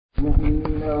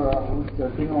المؤمنين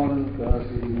وعزة على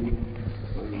الكافرين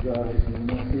ويجاهدون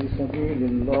في سبيل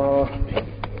الله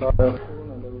لا يخشون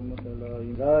لومة لائم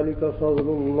ذلك فضل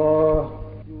الله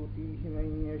يؤتيه من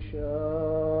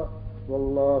يشاء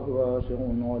والله واسع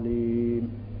عليم.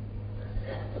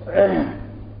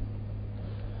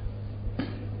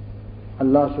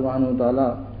 اللہ سبحانہ و تعالی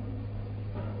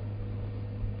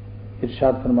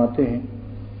ارشاد فرماتے ہیں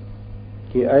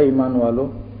کہ اے ایمان والو،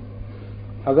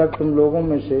 اگر تم لوگوں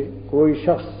میں سے کوئی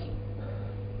شخص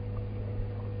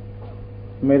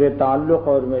میرے تعلق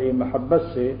اور میری محبت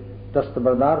سے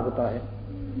دستبردار ہوتا ہے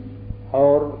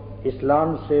اور اسلام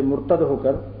سے مرتد ہو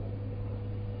کر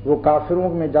وہ کافروں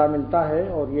میں جا ملتا ہے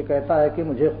اور یہ کہتا ہے کہ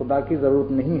مجھے خدا کی ضرورت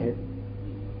نہیں ہے،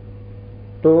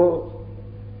 تو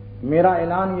میرا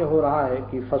اعلان یہ ہو رہا ہے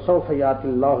کہ فسوف یاتی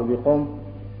اللہ بقوم،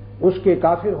 اس کے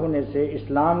کافر ہونے سے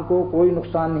اسلام کو کوئی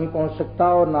نقصان نہیں پہنچ سکتا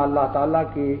اور نہ اللہ تعالیٰ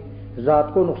کی ذات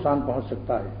کو نقصان پہنچ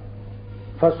سکتا ہے۔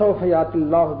 فسوف یاتی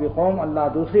اللہ بقوم، اللہ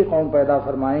دوسری قوم پیدا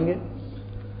فرمائیں گے،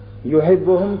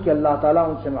 یحبہم، کہ اللہ تعالیٰ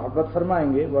ان سے محبت فرمائیں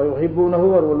گے، ویحبونہ،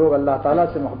 اور وہ لوگ اللہ تعالیٰ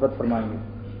سے محبت فرمائیں گے۔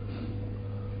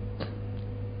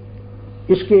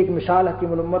 اس کی ایک مثال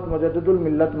حکیم الامت مجدد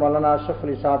الملت مولانا اشرف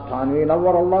علی صاحب تھانوی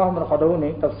نور اللہ مرقدہ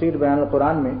نے تفسیر بیان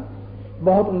القرآن میں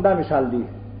بہت عمدہ مثال دی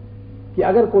ہے کہ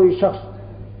اگر کوئی شخص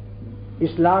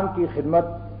اسلام کی خدمت،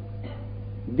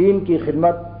 دین کی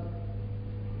خدمت،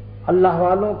 اللہ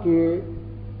والوں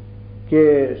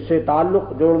سے تعلق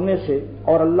جوڑنے سے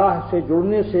اور اللہ سے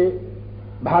جڑنے سے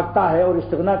بھاگتا ہے اور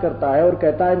استغنا کرتا ہے اور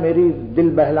کہتا ہے میری دل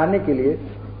بہلانے کے لیے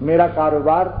میرا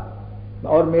کاروبار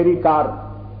اور میری کار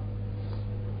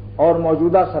اور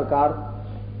موجودہ سرکار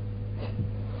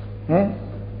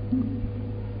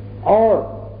اور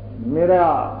میرا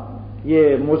یہ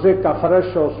موزیک کا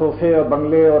فرش اور صوفے اور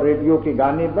بنگلے اور ریڈیو کے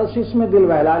گانے، بس اس میں دل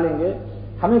بہلا لیں گے،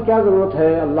 ہمیں کیا ضرورت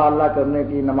ہے اللہ اللہ کرنے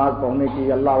کی، نماز پڑھنے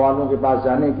کی، اللہ والوں کے پاس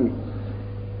جانے کی۔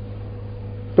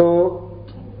 تو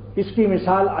اس کی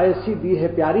مثال ایسی دی ہے،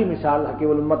 پیاری مثال حکیم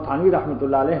الامت تھانوی رحمۃ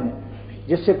اللہ علیہ نے،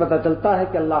 جس سے پتہ چلتا ہے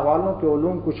کہ اللہ والوں کے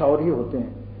علوم کچھ اور ہی ہوتے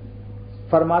ہیں۔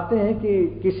 فرماتے ہیں کہ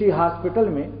کسی ہاسپٹل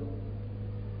میں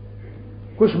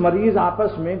کچھ مریض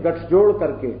آپس میں گٹھ جوڑ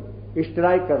کر کے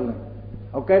اشتراک کر لیں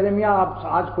اور کہہ دیں میاں آپ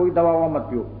آج کوئی دوا مت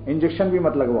پیو، انجیکشن بھی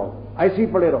مت لگواؤ، ایسے ہی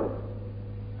پڑے رہو۔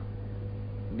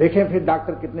 دیکھیں پھر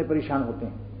ڈاکٹر کتنے پریشان ہوتے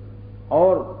ہیں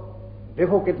اور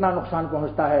دیکھو کتنا نقصان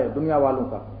پہنچتا ہے دنیا والوں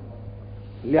کا۔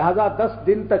 لہذا 10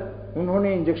 دن تک انہوں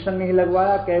نے انجیکشن نہیں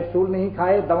لگوایا، کیپسول نہیں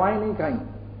کھائے، دوائیں نہیں کھائیں،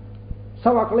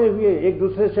 سب اکڑے ہوئے ایک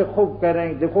دوسرے سے خوب کہہ رہے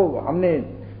ہیں دیکھو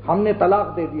ہم نے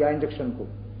طلاق دے دیا انجیکشن کو،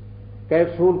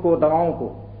 کیپسول کو، دواؤں کو،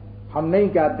 ہم نہیں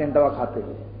کہتے ہیں دوا کھاتے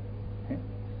ہوئے۔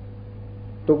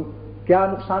 تو کیا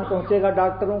نقصان پہنچے گا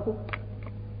ڈاکٹروں کو؟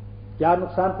 کیا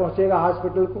نقصان پہنچے گا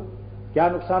ہاسپٹل کو؟ کیا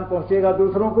نقصان پہنچے گا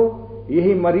دوسروں کو؟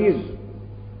 یہی مریض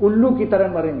الو کی طرح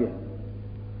مریں گے۔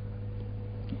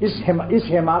 اس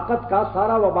حماقت کا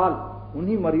سارا وبال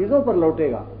انہی مریضوں پر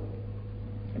لوٹے گا۔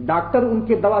 ڈاکٹر ان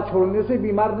کے دوا چھوڑنے سے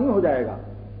بیمار نہیں ہو جائے گا،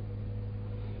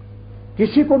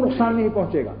 کسی کو نقصان نہیں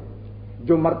پہنچے گا۔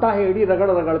 جو مرتا ہے ایڑی رگڑ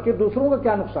رگڑ کے، دوسروں کا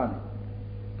کیا نقصان ہے؟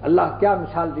 اللہ کیا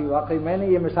مثال دی! واقعی میں نے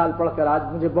یہ مثال پڑھ کر آج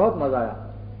مجھے بہت مزہ آیا۔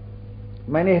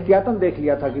 میں نے احتیاطاً دیکھ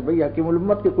لیا تھا کہ بھئی حکیم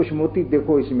الامت کے کچھ موتی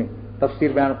دیکھو اس میں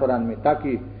تفسیر بیان قرآن میں،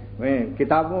 تاکہ میں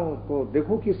کتابوں کو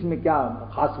دیکھوں کہ اس میں کیا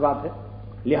خاص بات ہے۔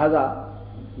 لہذا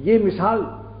یہ مثال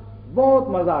بہت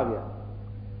مزہ آ گیا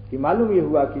کہ معلوم یہ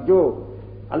ہوا کہ جو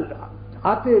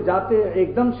آتے جاتے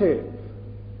ایک دم سے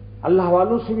اللہ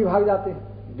والوں سے بھی بھاگ جاتے ہیں،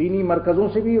 دینی مرکزوں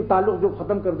سے بھی تعلق جو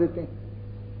ختم کر دیتے ہیں۔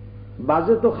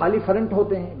 بعضے تو خالی فرنٹ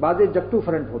ہوتے ہیں، بعضے جگتو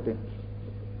فرنٹ ہوتے ہیں،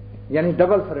 یعنی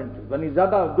ڈبل فرنٹ، یعنی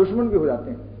زیادہ دشمن بھی ہو جاتے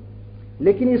ہیں۔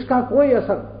 لیکن اس کا کوئی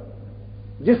اثر،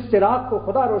 جس چراغ کو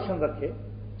خدا روشن رکھے،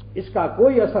 اس کا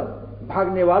کوئی اثر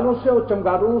بھاگنے والوں سے اور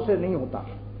چمگادڑوں سے نہیں ہوتا۔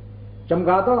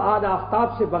 چمگادڑ آج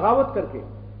آفتاب سے بغاوت کر کے،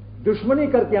 دشمنی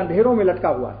کر کے اندھیروں میں لٹکا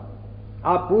ہوا ہے۔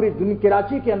 آپ پوری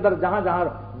کراچی کے اندر جہاں جہاں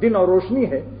دن اور روشنی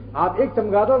ہے، آپ ایک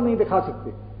چمگادڑ نہیں دکھا سکتے،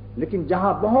 لیکن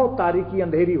جہاں بہت تاریکی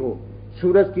اندھیری ہو،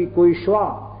 سورج کی کوئی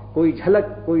شعاع، کوئی جھلک،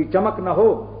 کوئی چمک نہ ہو،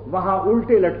 وہاں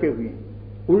الٹے لٹکے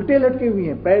ہوئے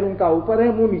ہیں، پیر ان کا اوپر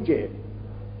ہے، منہ نیچے ہے،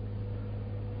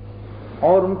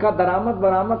 اور ان کا درآمد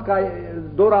برآمد کا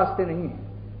 2 راستے نہیں ہیں،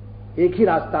 ایک ہی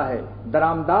راستہ ہے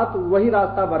درآمدات، وہی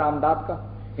راستہ برآمدات کا۔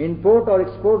 امپورٹ اور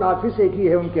ایکسپورٹ آفس ایک ہی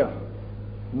ہے ان کے،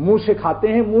 منہ سے کھاتے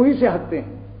ہیں، منہ ہی سے ہٹتے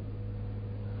ہیں،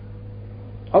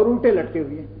 اور الٹے لٹکے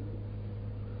ہوئے ہیں۔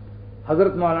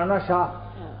 حضرت مولانا شاہ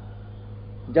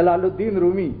جلال الدین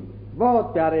رومی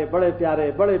بہت پیارے،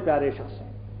 بڑے پیارے شخص ہیں۔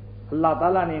 اللہ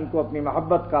تعالیٰ نے ان کو اپنی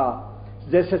محبت کا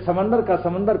جیسے سمندر کا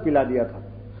سمندر پلا دیا تھا۔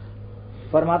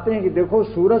 فرماتے ہیں کہ دیکھو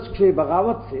سورج کی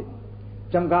بغاوت سے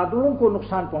چمگادڑوں کو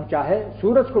نقصان پہنچا ہے،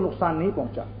 سورج کو نقصان نہیں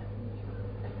پہنچا۔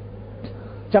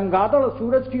 چمگادڑ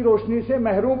سورج کی روشنی سے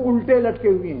محروم الٹے لٹکے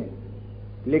ہوئے ہیں،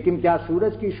 لیکن کیا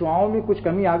سورج کی شعاؤں میں کچھ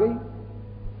کمی آ گئی؟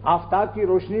 آفتاب کی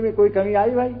روشنی میں کوئی کمی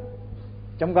آئی بھائی؟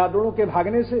 چمگادڑوں کے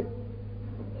بھاگنے سے،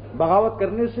 بغاوت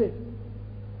کرنے سے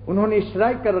انہوں نے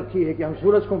اسٹرائک کر رکھی ہے کہ ہم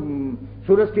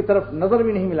سورج کی طرف نظر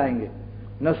بھی نہیں ملائیں گے،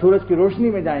 نہ سورج کی روشنی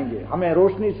میں جائیں گے، ہمیں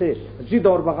روشنی سے ضد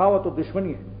اور بغاوت اور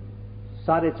دشمنی ہے۔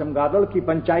 سارے چمگادڑ کی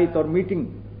پنچایت اور میٹنگ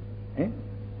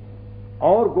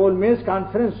اور گول میز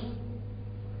کانفرنس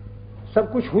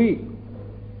سب کچھ ہوئی،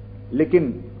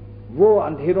 لیکن وہ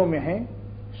اندھیروں میں ہیں،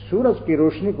 سورج کی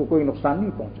روشنی کو کوئی نقصان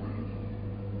نہیں پہنچا۔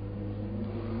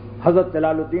 حضرت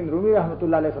جلال الدین رومی رحمۃ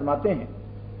اللہ علیہ فرماتے ہیں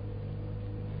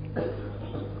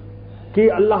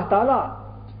کہ اللہ تعالی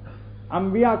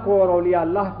انبیاء کو اور اولیاء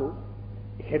اللہ کو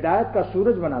ہدایت کا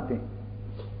سورج بناتے ہیں۔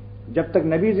 جب تک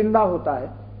نبی زندہ ہوتا ہے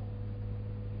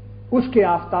اس کے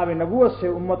آفتاب نبوت سے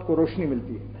امت کو روشنی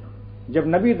ملتی ہے۔ جب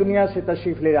نبی دنیا سے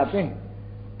تشریف لے جاتے ہیں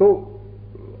تو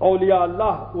اولیاء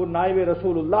اللہ، وہ نائب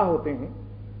رسول اللہ ہوتے ہیں،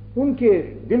 ان کے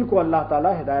دل کو اللہ تعالی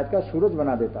ہدایت کا سورج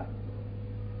بنا دیتا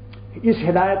ہے۔ اس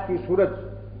ہدایت کی سورج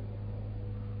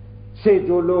سے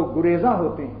جو لوگ گریزاں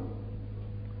ہوتے ہیں،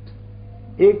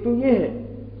 ایک تو یہ ہے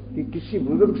کہ کسی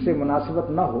بزرگ سے مناسبت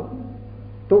نہ ہو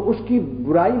تو اس کی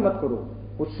برائی مت کرو،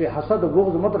 اس سے حسد و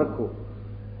بغض مت رکھو۔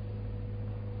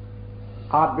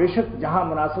 آپ بے شک جہاں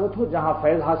مناسبت ہو، جہاں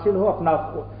فیض حاصل ہو، اپنا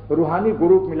روحانی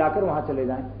گروپ ملا کر وہاں چلے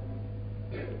جائیں،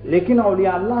 لیکن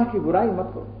اولیاء اللہ کی برائی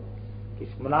مت کرو۔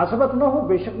 کسی مناسبت نہ ہو،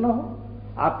 بے شک نہ ہو،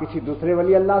 آپ کسی دوسرے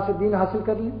ولی اللہ سے دین حاصل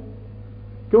کر لیں،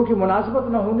 کیونکہ مناسبت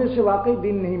نہ ہونے سے واقعی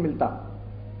دین نہیں ملتا۔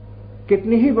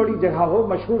 کتنی ہی بڑی جگہ ہو،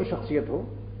 مشہور شخصیت ہو،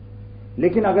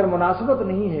 لیکن اگر مناسبت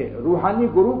نہیں ہے، روحانی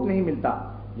گروپ نہیں ملتا،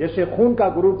 جیسے خون کا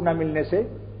گروپ نہ ملنے سے،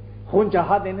 خون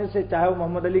چڑھا دینے سے، چاہے وہ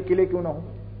محمد علی قلعے کیوں نہ ہو،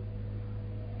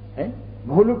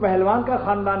 بھولو پہلوان کا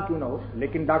خاندان کیوں نہ ہو،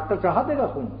 لیکن ڈاکٹر چڑھا دے گا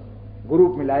خون،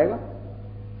 گروپ ملائے گا،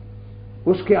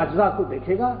 اس کے اجزاء کو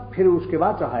دیکھے گا، پھر اس کے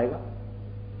بعد چڑھائے گا۔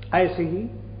 ایسے ہی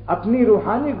اپنی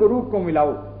روحانی گروپ کو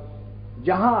ملاؤ،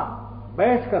 جہاں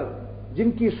بیٹھ کر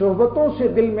جن کی صحبتوں سے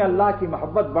دل میں اللہ کی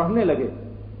محبت بڑھنے لگے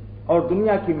اور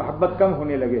دنیا کی محبت کم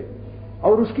ہونے لگے،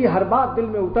 اور اس کی ہر بات دل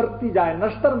میں اترتی جائے،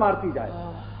 نشتر مارتی جائے،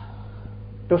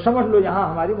 تو سمجھ لو یہاں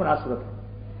ہماری مناسبت ہے۔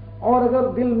 اور اگر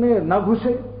دل میں نہ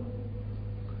گھسے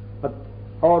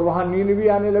اور وہاں نیند بھی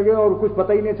آنے لگے اور کچھ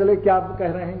پتہ ہی نہیں چلے کیا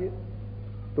کہہ رہے ہیں یہ،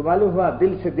 تو معلوم ہوا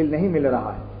دل سے دل نہیں مل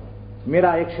رہا ہے۔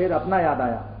 میرا ایک شعر اپنا یاد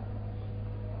آیا،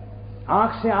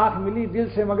 آنکھ سے آنکھ ملی دل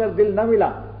سے مگر دل نہ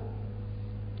ملا،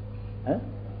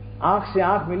 آنکھ سے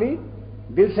آنکھ ملی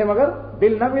دل سے مگر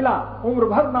دل نہ ملا، عمر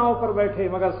بھر ناؤ پر بیٹھے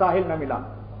مگر ساحل نہ ملا۔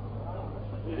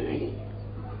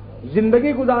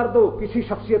 زندگی گزار دو کسی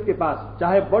شخصیت کے پاس،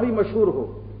 چاہے بڑی مشہور ہو،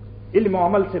 علم و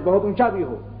عمل سے بہت اونچا بھی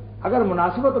ہو، اگر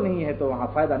مناسبت نہیں ہے تو وہاں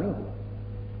فائدہ نہیں ہوگا۔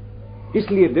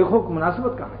 اس لیے دیکھو کہ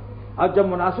مناسبت کہاں ہے، اور جب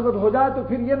مناسبت ہو جائے تو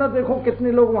پھر یہ نہ دیکھو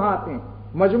کتنے لوگ وہاں آتے ہیں،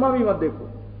 مجمع بھی مت دیکھو،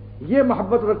 یہ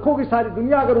محبت رکھو کہ ساری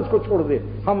دنیا اگر اس کو چھوڑ دے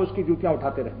ہم اس کی جوتیاں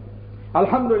اٹھاتے رہیں۔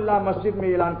 الحمدللہ مسجد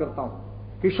میں اعلان کرتا ہوں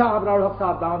کہ شاہ ابرار الحق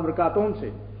صاحب دامت برکاتہم سے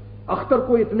اختر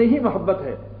کو اتنی ہی محبت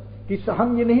ہے کہ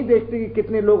ہم یہ نہیں دیکھتے کہ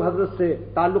کتنے لوگ حضرت سے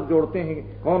تعلق جوڑتے ہیں،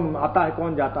 کون آتا ہے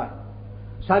کون جاتا ہے،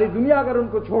 ساری دنیا اگر ان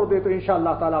کو چھوڑ دے تو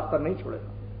انشاءاللہ تعالی اختر نہیں چھوڑے گا۔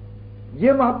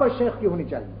 یہ محبت شیخ کی ہونی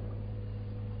چاہیے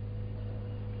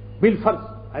بالفرض۔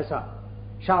 ایسا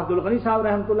شاہ عبد الغنی صاحب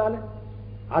رحمۃ اللہ علیہ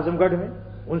اعظم گڑھ میں،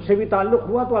 ان سے بھی تعلق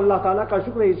ہوا تو اللہ تعالیٰ کا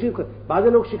شکر ہے۔ اسی بعض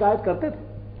لوگ شکایت کرتے تھے،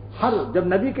 جب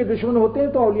نبی کے دشمن ہوتے ہیں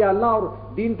تو اولیاء اللہ اور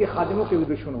دین کے خادموں کے بھی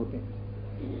دشمن ہوتے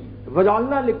ہیں۔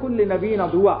 وجعلنا لکل نبی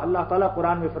عدوا، اللہ تعالیٰ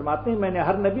قرآن میں فرماتے ہیں میں نے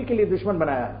ہر نبی کے لیے دشمن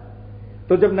بنایا ہے۔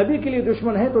 تو جب نبی کے لیے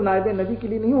دشمن ہے تو نائب نبی کے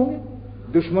لیے نہیں ہوں گے؟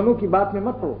 دشمنوں کی بات میں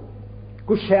مت پڑو۔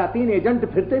 کچھ شیاطین ایجنٹ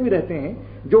پھرتے بھی رہتے ہیں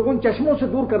جو ان چشموں سے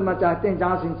دور کرنا چاہتے ہیں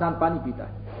جہاں سے انسان پانی پیتا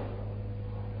ہے۔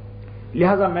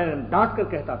 لہذا میں ڈانٹ کر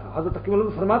کہتا تھا، حضرت حکیم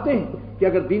اللہ فرماتے ہیں کہ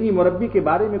اگر دینی مربی کے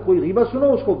بارے میں کوئی غیبت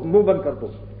سنو اس کو منہ بند کر دو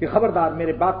کہ خبردار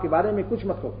میرے باپ کے بارے میں کچھ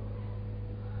مت کہو،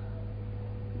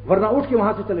 ورنہ اٹھ کے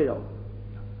وہاں سے چلے جاؤ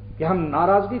کہ ہم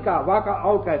ناراضگی کا واک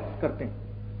آؤٹ کرتے ہیں۔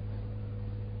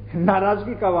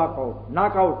 ناراضگی کا واک آؤٹ،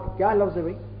 ناک آؤٹ کیا لفظ ہے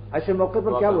بھائی؟ ایسے موقع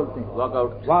پر کیا بولتے ہیں؟ Walk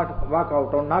out. واک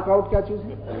آؤٹ اور ناک آؤٹ کیا چیز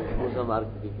ہے؟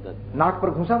 ناک پر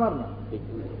گھونسا مارنا،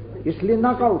 اس لیے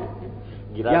ناک آؤٹ،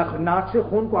 یا ناک سے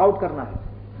خون کو آؤٹ کرنا ہے،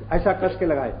 ایسا کس کے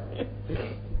لگائے۔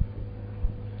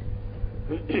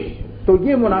 تو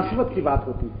یہ مناسبت کی بات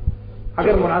ہوتی ہے،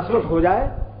 اگر مناسبت ہو جائے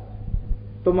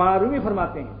تو معرومی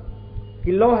فرماتے ہیں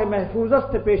کہ لوح محفوظ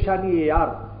است پیشانی یار،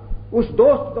 اس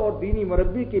دوست اور دینی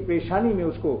مربی کی پیشانی میں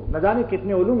اس کو نہ جانے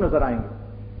کتنے علوم نظر آئیں گے،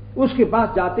 اس کے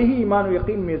پاس جاتے ہی ایمان و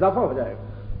یقین میں اضافہ ہو جائے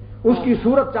گا۔ اس کی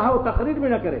صورت چاہے وہ تقریر بھی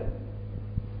نہ کرے،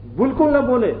 بالکل نہ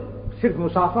بولے، صرف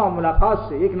مصافحہ اور ملاقات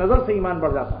سے ایک نظر سے ایمان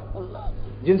بڑھ جاتا ہے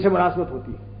جن سے مناسبت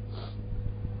ہوتی ہے۔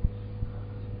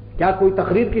 کیا کوئی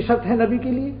تقریر کی شرط ہے نبی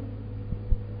کے لیے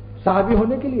صحابی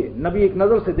ہونے کے لیے؟ نبی ایک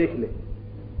نظر سے دیکھ لے،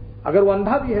 اگر وہ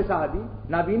اندھا بھی ہے صحابی،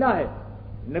 نابینا ہے،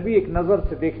 نبی ایک نظر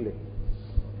سے دیکھ لے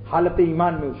حالت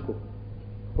ایمان میں، اس کو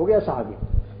ہو گیا صحابی۔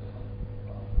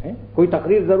 کوئی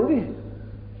تقریر ضروری ہے؟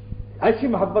 ایسی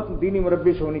محبت دینی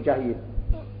مربی سے ہونی چاہیے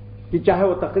کہ چاہے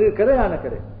وہ تقریر کرے یا نہ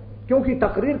کرے، کیونکہ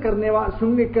تقریر کرنے والا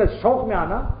سننے کے شوق میں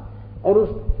آنا اور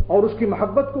اس کی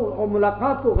محبت کو اور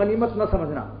ملاقات کو غنیمت نہ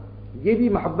سمجھنا، یہ بھی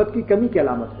محبت کی کمی کی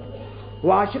علامت ہے۔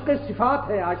 وہ عاشق صفات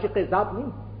ہے، عاشق ذات نہیں۔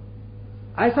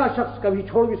 ایسا شخص کبھی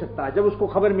چھوڑ بھی سکتا ہے، جب اس کو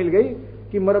خبر مل گئی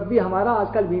کہ مربی ہمارا آج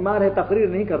کل بیمار ہے، تقریر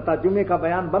نہیں کرتا، جمعے کا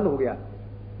بیان بند ہو گیا،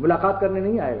 ملاقات کرنے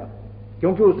نہیں آئے گا،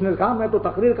 کیونکہ اس نے کہا میں تو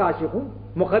تقریر کا عاشق ہوں،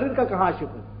 مقرر کا کہاں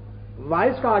عاشق ہوں،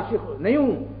 وائز کا عاشق نہیں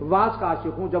ہوں، واز کا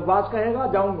عاشق ہوں، جب واز کہے گا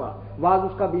جاؤں گا، واز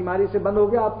اس کا بیماری سے بند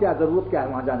ہو گیا، اب کیا ضرورت کیا ہے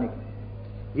وہاں جانے کی؟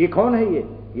 یہ کون ہے؟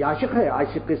 یہ عاشق ہے،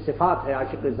 عاشق صفات ہے،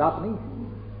 عاشق ذات نہیں ہے۔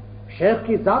 شیخ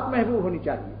کی ذات محبوب ہونی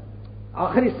چاہیے،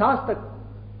 آخری سانس تک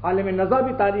عالم نزا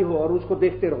بھی طاری ہو اور اس کو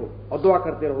دیکھتے رہو اور دعا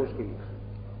کرتے رہو اس کے لیے۔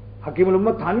 حکیم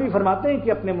الامت تھانوی فرماتے ہیں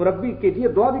کہ اپنے مربی کے لیے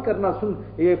دعا بھی کرنا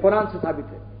یہ قرآن سے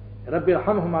ثابت ہے، رب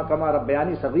ارحمہما کما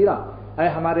ربیانی صغیرا، اے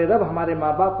ہمارے رب ہمارے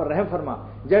ماں باپ پر رحم فرما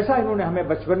جیسا انہوں نے ہمیں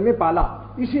بچپن میں پالا۔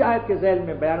 اسی آیت کے ذیل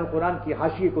میں بیان القرآن کی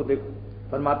حاشیے کو دیکھو،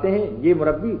 فرماتے ہیں یہ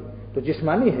مربی تو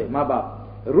جسمانی ہے ماں باپ،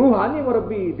 روحانی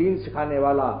مربی دین سکھانے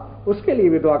والا، اس کے لیے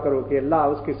بھی دعا کرو کہ اللہ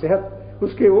اس کی صحت،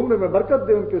 اس کے عمر میں برکت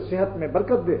دے، ان کی صحت میں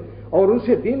برکت دے اور ان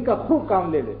سے دین کا خوب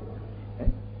کام لے لے۔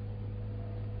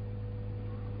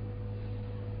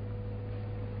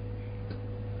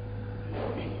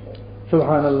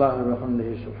 سبحان اللہ وبحمدہ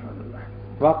سبحان اللہ۔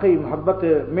 واقعی محبت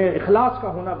میں اخلاص کا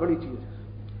ہونا بڑی چیز ہے،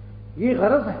 یہ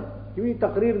غرض ہے، کیونکہ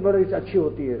تقریر بڑی اچھی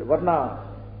ہوتی ہے، ورنہ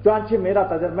چانچہ میرا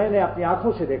تجربہ میں نے اپنی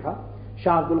آنکھوں سے دیکھا،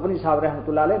 شاہ عبد الغنی صاحب رحمۃ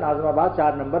اللہ علیہ ناظم آباد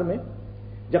 4 نمبر میں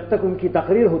جب تک ان کی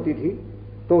تقریر ہوتی تھی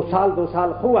تو سال 2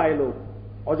 سال خوب آئے لوگ،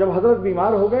 اور جب حضرت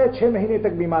بیمار ہو گئے 6 مہینے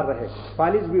تک بیمار رہے،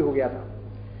 فالج بھی ہو گیا تھا،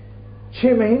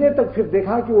 6 مہینے تک پھر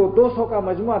دیکھا کہ وہ 200 کا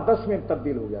مجموعہ 10 میں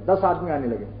تبدیل ہو گیا، 10 آدمی آنے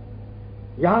لگے،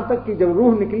 یہاں تک کہ جب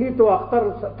روح نکلی تو اختر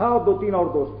تھا اور 2-3 اور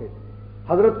دوست تھے،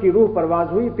 حضرت کی روح پرواز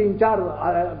ہوئی 3-4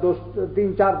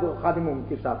 خادموں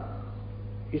کے ساتھ۔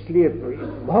 اس لیے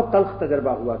بہت تلخ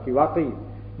تجربہ ہوا کہ واقعی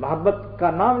محبت کا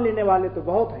نام لینے والے تو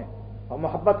بہت ہیں اور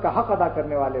محبت کا حق ادا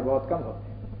کرنے والے بہت کم ہوتے ہیں۔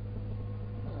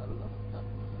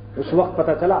 اس وقت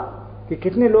پتہ چلا کہ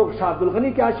کتنے لوگ شاہ عبد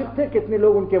الغنی کے عاشق تھے، کتنے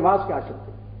لوگ ان کے واز کے عاشق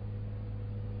تھے۔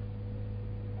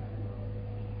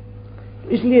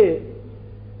 اس لیے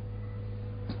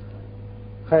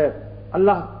خیر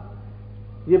اللہ،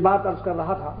 یہ بات عرض کر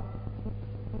رہا تھا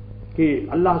کہ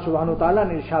اللہ سبحانہ و تعالیٰ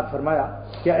نے ارشاد فرمایا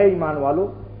کہ اے ایمان والو،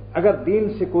 اگر دین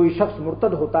سے کوئی شخص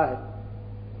مرتد ہوتا ہے،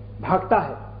 بھاگتا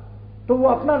ہے، تو وہ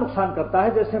اپنا نقصان کرتا ہے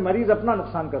جیسے مریض اپنا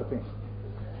نقصان کرتے ہیں۔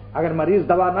 اگر مریض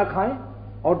دوا نہ کھائیں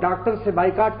اور ڈاکٹر سے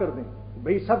بائیکاٹ کر دیں،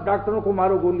 بھئی سب ڈاکٹروں کو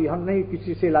مارو گولی، ہم نہیں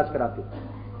کسی سے علاج کراتے،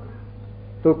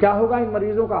 تو کیا ہوگا ان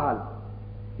مریضوں کا حال؟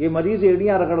 یہ مریض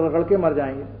ایڑیاں رگڑ رگڑ کے مر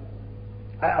جائیں گے۔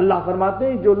 اللہ فرماتے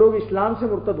ہیں جو لوگ اسلام سے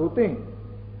مرتد ہوتے ہیں،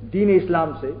 دین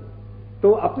اسلام سے،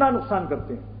 تو اپنا نقصان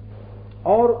کرتے ہیں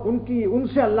اور ان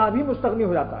سے اللہ بھی مستغنی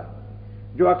ہو جاتا ہے۔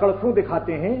 جو عقل فو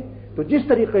دکھاتے ہیں، تو جس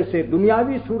طریقے سے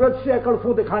دنیاوی سورج سے عقل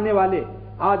فو دکھانے والے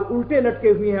آج الٹے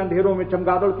لٹکے ہوئے ہیں اندھیروں میں،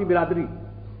 چمگادڑ کی برادری،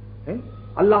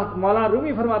 اللہ مولانا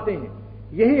رومی فرماتے ہیں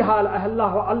یہی حال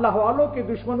اللہ والوں کے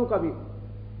دشمنوں کا بھی،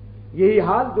 یہی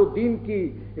حال جو دین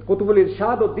کی قطب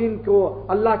الارشاد اور دین کو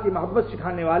اللہ کی محبت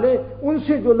سکھانے والے، ان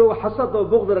سے جو لوگ حسد اور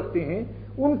بغض رکھتے ہیں،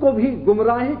 ان کو بھی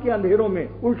گمراہی کے اندھیروں میں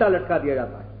الٹا لٹکا دیا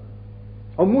جاتا ہے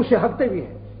اور منہ سے ہٹتے بھی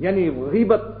ہیں، یعنی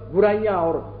غیبت، برائیاں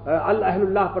اور اہل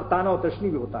اللہ پر طعنہ و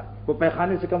تشنیع بھی ہوتا ہے، وہ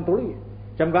پیخانے سے کم تھوڑی ہے،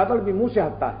 چمگادڑ بھی منہ سے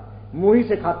ہٹتا ہے، منہ ہی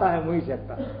سے کھاتا ہے، منہ ہی سے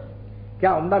ہٹتا ہے۔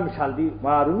 کیا عمدہ مثال دی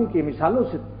معرومی کی مثالوں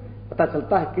سے پتہ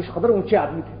چلتا ہے کس قدر اونچے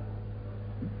آدمی تھے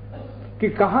کہ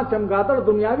کہاں چمگادڑ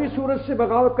دنیاوی سورج سے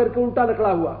بغاوت کر کے الٹا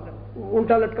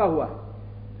لٹکا ہوا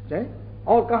ہے،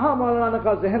 اور کہاں مولانا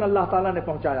کا ذہن اللہ تعالیٰ نے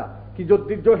پہنچایا کہ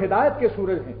جو ہدایت کے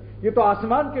سورج ہیں، یہ تو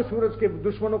آسمان کے سورج کے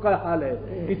دشمنوں کا حال ہے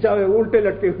کہ چاہے الٹے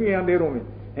لٹکے ہوئے ہیں اندھیروں میں،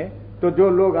 تو جو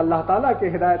لوگ اللہ تعالیٰ کے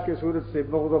ہدایت کے سورج سے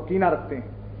بغض و کینہ رکھتے ہیں،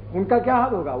 ان کا کیا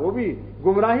حال ہوگا؟ وہ بھی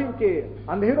گمراہی کے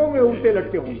اندھیروں میں الٹے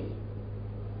لٹکے ہوں گے۔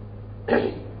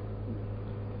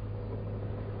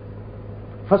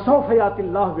 فسوف یاتی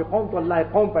اللہ بقوم، تو اللہ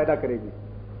ایک قوم پیدا کرے گی،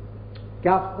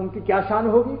 کیا ان کی کیا شان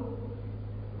ہوگی؟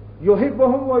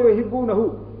 یحبہم و یحبونہ،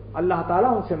 اللہ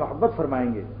تعالیٰ ان سے محبت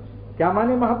فرمائیں گے۔ کیا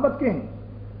معنی محبت کے ہیں؟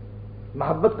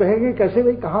 محبت کہیں گے کیسے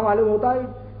بھائی، کہاں معلوم ہوتا ہے؟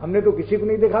 ہم نے تو کسی کو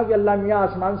نہیں دیکھا کہ اللہ میاں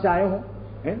آسمان سے آئے ہوں،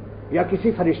 یا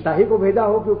کسی فرشتہ ہی کو بھیجا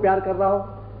ہو کہ وہ پیار کر رہا ہو،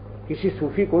 کسی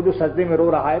صوفی کو جو سجدے میں رو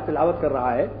رہا ہے، تلاوت کر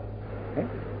رہا ہے.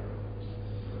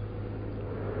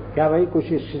 کیا بھائی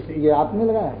کچھ یہ آپ نے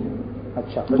لگایا؟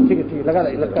 اچھا بس ٹھیک ہے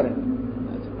لگتا رہے.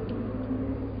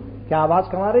 کیا آواز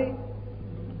کم آ رہی؟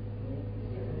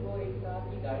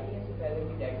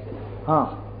 ہاں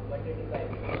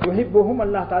وہی بہم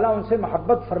اللہ تعالیٰ ان سے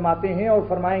محبت فرماتے ہیں اور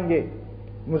فرمائیں گے.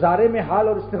 مضارع میں حال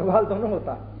اور استقبال دونوں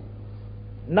ہوتا ہے.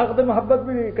 نقد محبت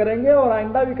بھی کریں گے اور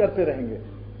آئندہ بھی کرتے رہیں گے.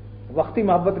 وقتی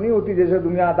محبت نہیں ہوتی جیسے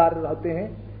دنیا دار ہوتے ہیں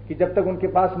کہ جب تک ان کے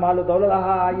پاس مال و دولت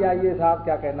آئیے صاحب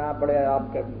کیا کہنا بڑے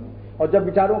آپ کا، اور جب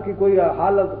بیچاروں کی کوئی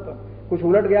حال کچھ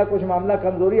الٹ گیا، کچھ معاملہ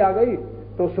کمزوری آ گئی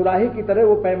تو سراہی کی طرح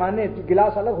وہ پیمانے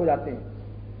گلاس الگ ہو جاتے ہیں.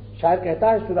 شاعر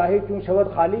کہتا ہے سراہی کیوں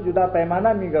شود خالی جدا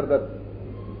پیمانہ می گردد،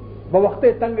 بوقت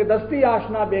تنگ دستی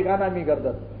آشنا بیگانہ می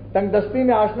گردد. تنگ دستی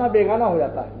میں آشنا بیگانہ ہو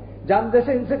جاتا ہے. جان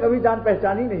جیسے ان سے کبھی جان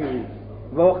پہچان ہی نہیں ہوئی.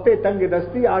 بوقت تنگ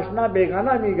دستی آشنا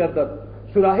بیگانہ می گردد،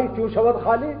 سراہی کیوں شود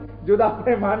خالی جدا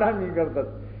پیمانہ می گردد.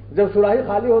 جب سراہی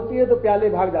خالی ہوتی ہے تو پیالے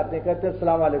بھاگ جاتے ہیں، کہتے ہیں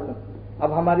السلام علیکم.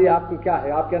 اب ہماری آپ کی کیا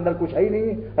ہے؟ آپ کے اندر کچھ ہے ہی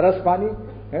نہیں، رس پانی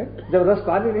ہے. جب رس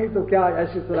پانی نہیں تو کیا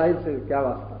ایسی سراہی سے کیا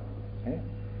واسطہ ہے؟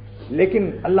 لیکن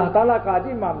اللہ تعالیٰ کا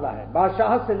عجیب معاملہ ہے.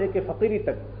 بادشاہت سے لے کے فقیری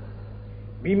تک،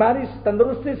 بیماری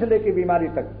تندرستی سے لے کے بیماری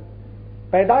تک،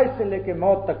 پیدائش سے لے کے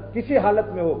موت تک، کسی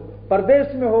حالت میں ہو،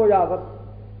 پردیس میں ہو یا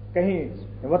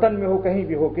کہیں وطن میں ہو، کہیں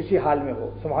بھی ہو، کسی حال میں ہو،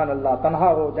 سبحان اللہ،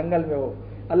 تنہا ہو جنگل میں ہو،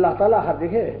 اللہ تعالیٰ ہر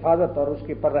جگہ حفاظت اور اس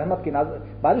کی پر رحمت کی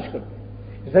بارش کرتے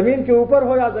ہیں. زمین کے اوپر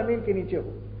ہو یا زمین کے نیچے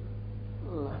ہو،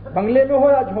 بنگلے میں ہو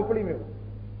یا جھونپڑی میں ہو،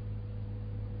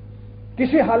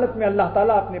 کسی حالت میں اللہ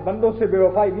تعالیٰ اپنے بندوں سے بے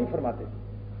وفائی نہیں فرماتے.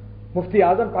 مفتی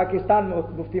اعظم پاکستان میں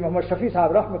مفتی محمد شفیع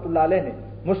صاحب رحمۃ اللہ علیہ نے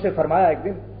مجھ سے فرمایا ایک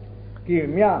دن کہ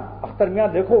میاں اختر میاں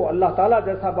دیکھو اللہ تعالیٰ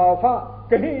جیسا باوفا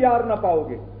کہیں یار نہ پاؤ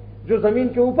گے، جو زمین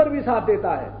کے اوپر بھی ساتھ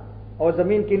دیتا ہے اور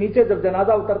زمین کے نیچے جب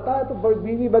جنازہ اترتا ہے تو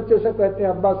بیوی بچے سب کہتے ہیں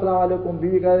ابا السلام علیکم،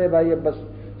 بیوی کہہ رہے بھائی اب بس،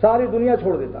 ساری دنیا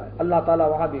چھوڑ دیتا ہے. اللہ تعالیٰ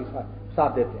وہاں بھی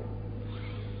ساتھ دیتے ہیں.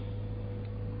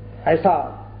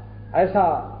 ایسا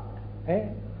ہے.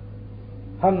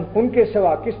 ہم ان کے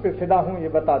سوا کس پہ فدا ہوں یہ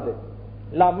بتا دے،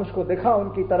 لا مجھ کو دکھا ان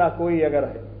کی طرح کوئی اگر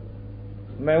ہے.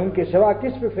 میں ان کے سوا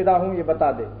کس پہ فدا ہوں یہ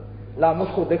بتا دے، لا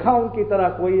مجھ کو دکھا ان کی طرح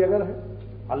کوئی اگر ہے.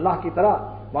 اللہ کی طرح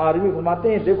معربی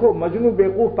فرماتے ہیں دیکھو مجنو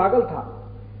بیوقوف پاگل تھا،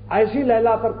 ایسی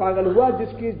لیلا پر پاگل ہوا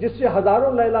جس سے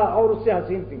ہزاروں لیلا اور اس سے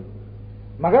حسین تھیں.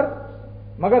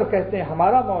 مگر کہتے ہیں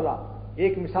ہمارا مولا،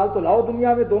 ایک مثال تو لاؤ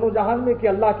دنیا میں دونوں جہان میں کہ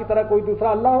اللہ کی طرح کوئی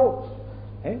دوسرا اللہ ہو.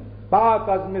 پاک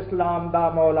از مثل آمدہ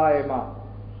مولائے ماں،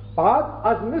 پاک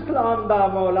از مثل آمدہ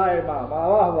مولائے ماں.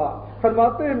 واہ واہ.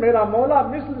 فرماتے ہیں میرا مولا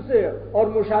مثل سے اور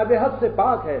مشابہت سے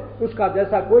پاک ہے، اس کا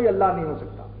جیسا کوئی اللہ نہیں ہو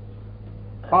سکتا.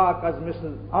 پاک از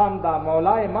مثل آمدہ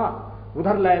مولائے ماں،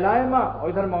 ادھر لیلائے ماں اور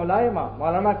ادھر مولائے ماں.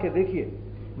 مولانا کے دیکھیے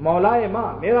مولائے ماں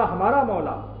میرا ہمارا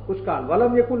مولا، اس کا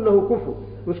ولم یکن لہ کفو،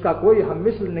 اس کا کوئی ہم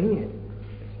مثل نہیں ہے.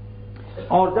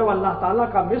 اور جب اللہ تعالیٰ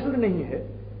کا مثل نہیں ہے،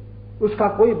 اس کا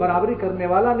کوئی برابری کرنے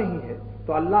والا نہیں ہے،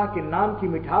 تو اللہ کے نام کی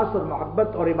مٹھاس اور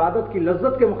محبت اور عبادت کی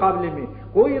لذت کے مقابلے میں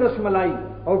کوئی رس ملائی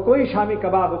اور کوئی شامی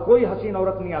کباب اور کوئی حسین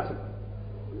عورت نہیں آ سکتی.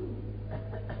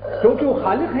 کیونکہ وہ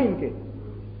خالق ہیں ان کے،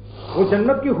 وہ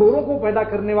جنت کی حوروں کو پیدا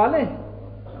کرنے والے ہیں.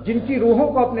 جن کی روحوں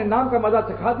کو اپنے نام کا مزہ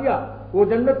چکھا دیا وہ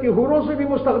جنت کی حوروں سے بھی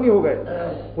مستغنی ہو گئے.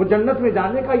 وہ جنت میں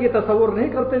جانے کا یہ تصور نہیں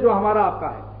کرتے جو ہمارا آپ کا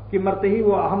ہے کہ مرتے ہی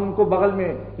وہ ہم ان کو بغل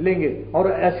میں لیں گے اور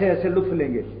ایسے لطف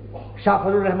لیں گے. شاہ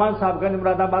فضل الرحمان صاحب گنج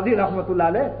مراد آبادی رحمۃ اللہ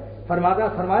علیہ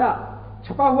فرمایا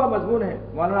چھپا ہوا مضمون ہے،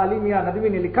 مولانا علی میاں ندوی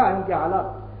نے لکھا ہے ان کے حالات.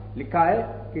 لکھا ہے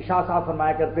کہ شاہ صاحب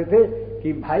فرمایا کرتے تھے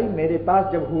کہ بھائی میرے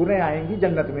پاس جب حوریں آئیں گی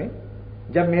جنت میں،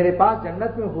 جب میرے پاس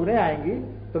جنت میں حوریں آئیں گی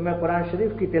تو میں قرآن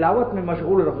شریف کی تلاوت میں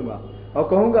مشغول رہوں گا اور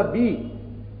کہوں گا بی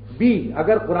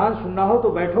اگر قرآن سننا ہو تو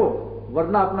بیٹھو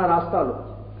ورنہ اپنا راستہ لو.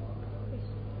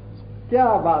 کیا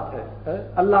بات ہے.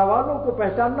 اللہ والوں کو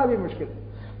پہچاننا بھی مشکل ہے.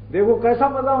 دیکھو کیسا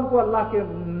مزہ ان کو اللہ کے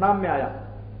نام میں آیا.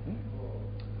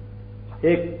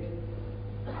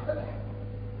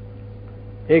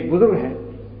 ایک بزرگ ہیں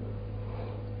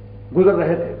گزر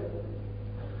رہے تھے،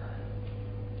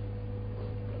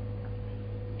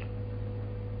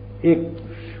 ایک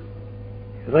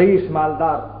رئیس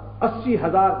مالدار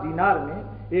 80,000 دینار میں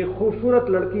ایک خوبصورت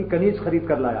لڑکی کنیز خرید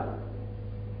کر لایا.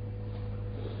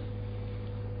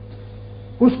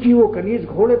 اس کی وہ کنیز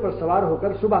گھوڑے پر سوار ہو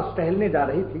کر صبح ٹہلنے جا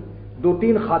رہی تھی.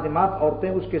 2-3 خادمات عورتیں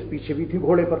اس کے پیچھے بھی تھیں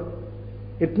گھوڑے پر.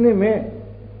 اتنے میں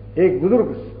ایک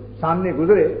بزرگ سامنے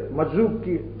گزرے، مجذوب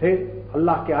کی تھے،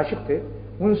 اللہ کے عاشق تھے.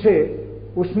 ان سے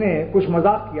اس نے کچھ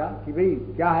مذاق کیا کہ بھئی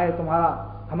کیا ہے تمہارا،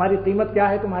 ہماری قیمت کیا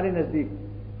ہے تمہارے نزدیک.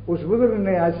 اس بزرگ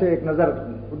نے ایسے ایک نظر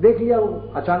دیکھ لیا، وہ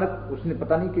اچانک اس نے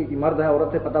پتہ نہیں کہ مرد ہے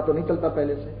عورت ہے پتہ تو نہیں چلتا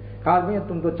پہلے سے، کہا آدمی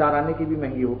تم تو 4 آنے کی بھی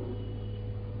مہنگی ہو۔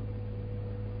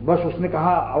 بس اس نے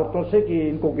کہا عورتوں سے کہ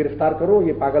ان کو گرفتار کرو،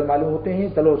 یہ پاگل معلوم ہوتے ہیں،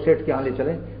 چلو سیٹھ کے ہاں لے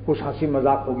چلیں، کچھ ہنسی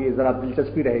مذاق ہوگی، ذرا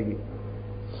دلچسپی رہے گی۔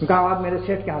 کہا آپ میرے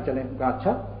سیٹھ کے ہاں چلیں۔ کہا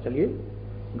اچھا چلیے۔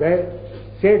 گئے،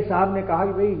 سیٹھ صاحب نے کہا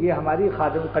کہ بھئی یہ ہماری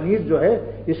خادم کنیز جو ہے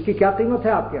اس کی کیا قیمت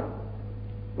ہے آپ کے ہاں؟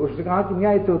 اس نے کہا کہ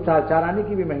میاں یہ تو 4 آنے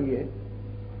کی بھی مہنگی ہے۔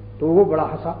 تو وہ بڑا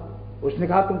ہنسا۔ اس نے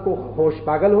کہا تم کو ہوش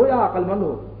پاگل ہو یا عقل مند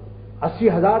ہو؟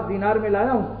 80,000 دینار میں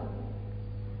لایا ہوں،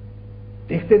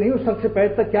 دیکھتے نہیں ہو سر سے پیر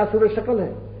تک کیا صورت شکل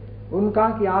ہے؟ ان کہا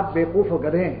کہ آپ بیوقوف و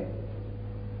گدھے ہیں،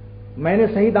 میں نے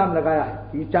صحیح دام لگایا ہے،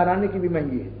 یہ 4 آنے کی بھی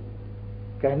مہنگی ہے۔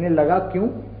 کہنے لگا کیوں؟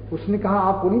 اس نے کہا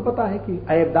آپ کو نہیں پتا ہے کہ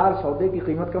عیبدار سودے کی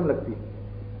قیمت کم لگتی ہے،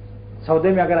 سودے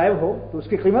میں اگر عیب ہو تو اس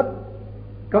کی قیمت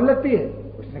کم لگتی ہے۔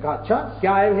 اس نے کہا اچھا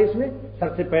کیا عیب ہے اس میں؟ سر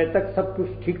سے پیر تک سب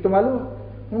کچھ ٹھیک تو معلوم ہے؟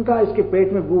 ان کا اس کے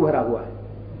پیٹ میں بو بھرا ہوا ہے،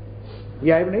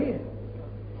 یہ عیب نہیں ہے،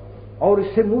 اور اس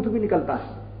سے منہ بھی نکلتا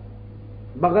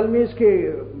ہے، بغل میں اس کے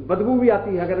بدبو بھی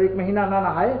آتی ہے، اگر 1 مہینہ نہ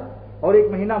نہائے اور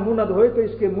 1 مہینہ منہ نہ دھوئے تو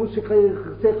اس کے منہ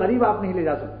سے قریب آپ نہیں لے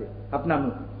جا سکتے اپنا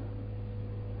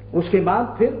منہ۔ اس کے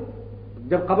بعد پھر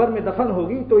جب قبر میں دفن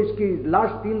ہوگی تو اس کی لاش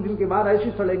 3 دن کے بعد ایسی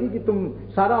سڑے گی کہ تم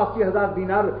سارا 80,000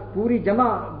 دینار پوری جمع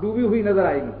ڈوبی ہوئی نظر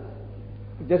آئے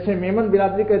گی۔ جیسے میمن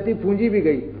برادری کہتی پونجی بھی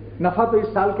گئی، نفع تو اس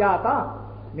سال کیا آتا؟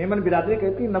 میمن برادری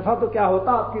کہتی نفع تو کیا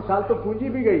ہوتا، آپ کی سال تو پونجی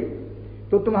بھی گئی،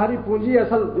 تو تمہاری پونجی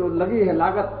اصل جو لگی ہے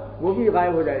لاگت وہ بھی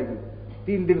غائب ہو جائے گی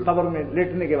 3 دن قبر میں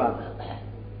لیٹنے کے بعد۔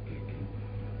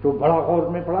 تو بڑا غور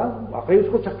میں پڑا، واقعی اس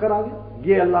کو چکر آ گیا،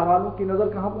 یہ اللہ والوں کی نظر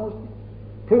کہاں پہنچتی۔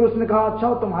 پھر اس نے کہا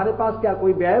اچھا تمہارے پاس کیا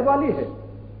کوئی بے عیب والی ہے؟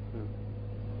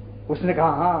 اس نے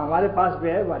کہا ہاں ہمارے پاس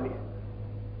بے عیب والی ہے،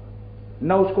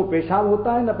 نہ اس کو پیشاب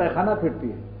ہوتا ہے، نہ پیخانہ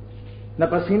پھرتی ہے، نہ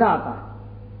پسینہ آتا ہے،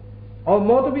 اور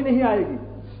موت بھی نہیں آئے گی۔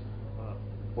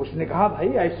 اس نے کہا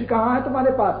بھائی ایسی کہاں ہے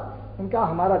تمہارے پاس؟ ان کا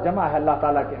ہمارا جمع ہے اللہ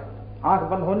تعالیٰ کے، آنکھ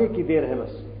بند ہونے کی دیر ہے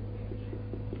بس،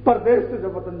 پردیس سے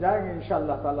جب وطن جائیں گے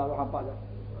انشاءاللہ تعالیٰ وہاں پا جائیں۔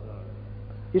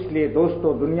 اس لیے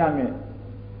دوستو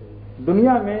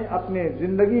دنیا میں اپنے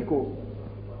زندگی کو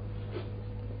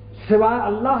سوائے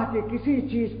اللہ کے کسی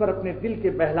چیز پر اپنے دل کے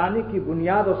بہلانے کی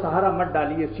بنیاد اور سہارا مت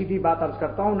ڈالیے۔ سیدھی بات عرض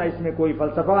کرتا ہوں، نہ اس میں کوئی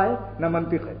فلسفہ ہے، نہ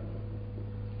منطق ہے،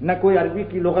 نہ کوئی عربی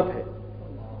کی لغت ہے۔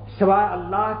 سوائے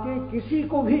اللہ کے کسی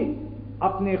کو بھی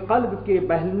اپنے قلب کے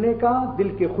بہلنے کا، دل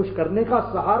کے خوش کرنے کا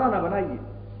سہارا نہ بنائیے۔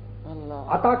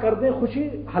 عطا کر دیں خوشی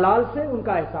حلال سے، ان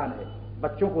کا احسان ہے۔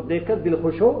 بچوں کو دیکھ کر دل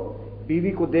خوش ہو،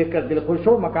 بیوی کو دیکھ کر دل خوش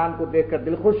ہو، مکان کو دیکھ کر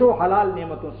دل خوش ہو، حلال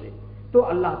نعمتوں سے، تو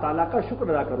اللہ تعالیٰ کا شکر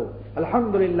ادا کرو۔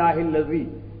 الحمدللہ الذی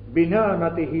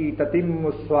بنعمتہ تتم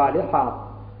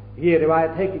الصالحات، یہ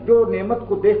روایت ہے کہ جو نعمت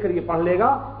کو دیکھ کر یہ پڑھ لے گا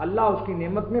اللہ اس کی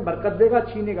نعمت میں برکت دے گا،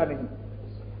 چھینے گا نہیں۔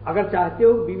 اگر چاہتے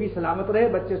ہو بیوی سلامت رہے،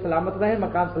 بچے سلامت رہے،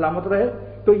 مکان سلامت رہے،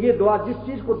 تو یہ دعا جس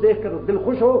چیز کو دیکھ کر دل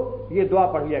خوش ہو یہ دعا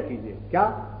پڑھ لیا کیجیے۔ کیا؟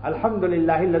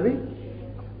 الحمدللہ الذی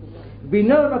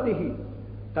بنعمتہ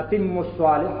تتم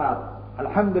الصالحات،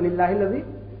 الحمدللہ الذی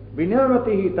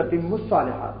بنعمتہ تتم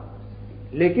الصالحات۔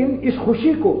 لیکن اس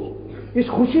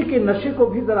خوشی کے نشے کو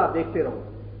بھی ذرا دیکھتے رہو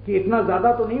کہ اتنا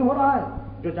زیادہ تو نہیں ہو رہا ہے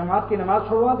جو جماعت کی نماز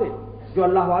چھوڑوا دے، جو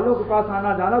اللہ والوں کے پاس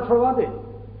آنا جانا چھوڑوا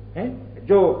دے،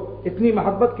 جو اتنی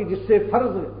محبت کی جس سے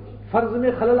فرض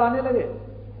میں خلل آنے لگے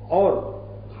اور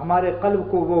ہمارے قلب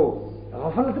کو وہ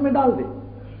غفلت میں ڈال دے۔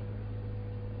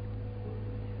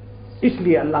 اس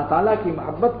لیے اللہ تعالیٰ کی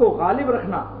محبت کو غالب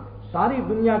رکھنا ساری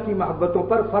دنیا کی محبتوں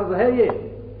پر فرض ہے،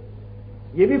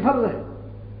 یہ بھی فرض ہے۔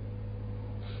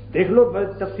 دیکھ لو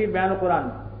تفسیر بیان قرآن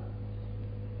میں،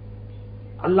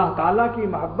 اللہ تعالیٰ کی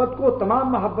محبت کو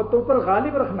تمام محبتوں پر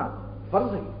غالب رکھنا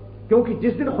فرض ہے، کیونکہ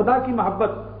جس دن خدا کی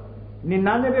محبت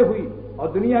 99 ہوئی اور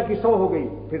دنیا کی 100 ہو گئی،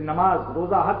 پھر نماز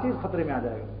روزہ ہر چیز خطرے میں آ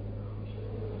جائے گا۔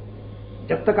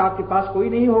 جب تک آپ کے پاس کوئی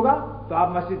نہیں ہوگا تو آپ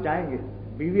مسجد جائیں گے،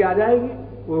 بیوی آ جائے گی،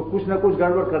 وہ کچھ نہ کچھ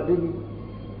گڑبڑ کر دے گی۔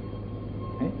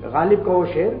 غالب کا وہ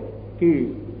شعر کہ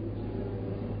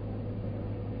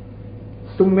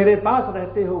تم میرے پاس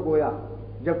رہتے ہو گویا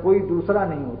جب کوئی دوسرا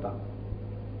نہیں ہوتا،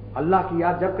 اللہ کی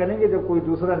یاد جب کریں گے جب کوئی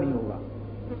دوسرا نہیں ہوگا،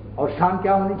 اور شان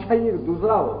کیا ہونی چاہیے؟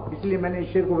 دوسرا ہو، اس لیے میں نے اس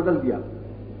شعر کو بدل دیا،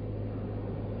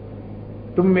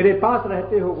 تم میرے پاس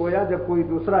رہتے ہو گویا جب کوئی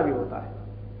دوسرا بھی ہوتا ہے۔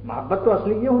 محبت تو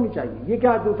اصلی یہ ہونی چاہیے، یہ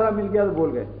کیا دوسرا مل گیا تو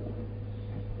بول گئے۔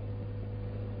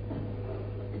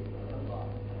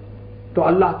 تو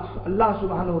اللہ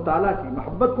سبحانہ وتعالیٰ کی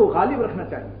محبت کو غالب رکھنا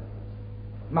چاہیے۔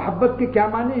 محبت کے کیا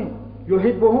معنی ہیں؟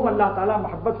 یحبہم، اللہ تعالیٰ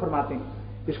محبت فرماتے ہیں۔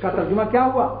 اس کا ترجمہ کیا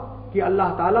ہوا کہ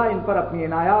اللہ تعالیٰ ان پر اپنی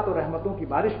عنایات اور رحمتوں کی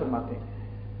بارش فرماتے ہیں،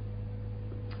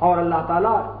 اور اللہ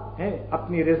تعالیٰ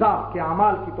اپنی رضا کے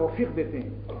اعمال کی توفیق دیتے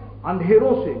ہیں۔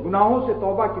 اندھیروں سے گناہوں سے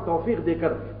توبہ کی توفیق دے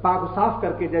کر پاک صاف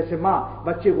کر کے، جیسے ماں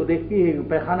بچے کو دیکھتی ہے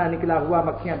پیخانہ نکلا ہوا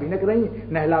مکھیاں بھنک رہی،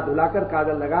 نہلا دھلا کر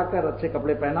کاجل لگا کر اچھے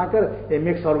کپڑے پہنا کر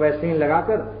مکس اور ویسلین لگا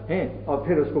کر اور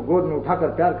پھر اس کو گود میں اٹھا کر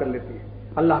پیار کر لیتی ہے۔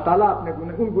 اللہ تعالیٰ اپنے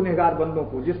ان گنہگار بندوں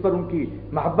کو جس پر ان کی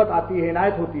محبت آتی ہے،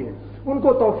 عنایت ہوتی ہے، ان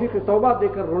کو توفیق توبہ دے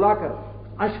کر رلا کر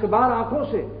اشکبار آنکھوں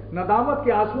سے ندامت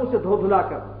کے آنسوؤں سے دھو دھلا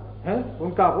کر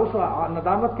ان کا غسل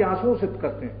ندامت کے آنسوؤں سے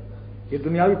کرتے ہیں۔ یہ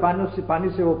دنیاوی پانی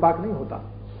سے وہ پاک نہیں ہوتا،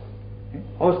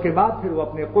 اور اس کے بعد پھر وہ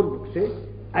اپنے قرب سے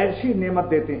ایسی نعمت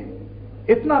دیتے ہیں،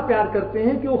 اتنا پیار کرتے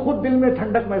ہیں کہ وہ خود دل میں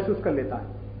ٹھنڈک محسوس کر لیتا ہے۔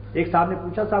 ایک صاحب نے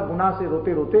پوچھا، صاحب گناہ سے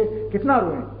روتے روتے کتنا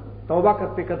روئیں، توبہ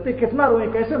کرتے کرتے کتنا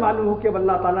روئیں، کیسے معلوم ہو کہ اب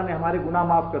اللہ تعالیٰ نے ہمارے گناہ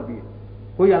معاف کر دیے؟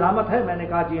 کوئی علامت ہے؟ میں نے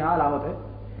کہا جی ہاں علامت ہے،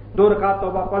 2 رکعت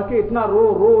توبہ پڑھ کے اتنا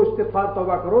رو استغفار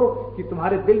توبہ کرو کہ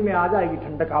تمہارے دل میں آ جائے گی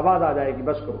ٹھنڈک، آواز آ جائے گی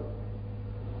بس کرو۔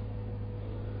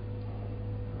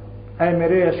 اے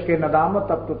میرے اشک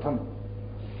ندامت اب تو تھم،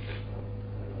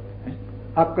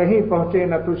 اب کہیں پہنچے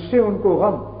نہ تجھ سے ان کو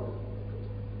غم،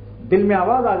 دل میں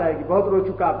آواز آ جائے گی بہت رو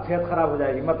چکا، اب صحت خراب ہو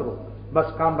جائے گی، مت رو،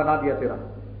 بس کام بنا دیا تیرا،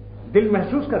 دل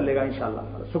محسوس کر لے گا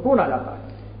انشاءاللہ، سکون آ جاتا ہے،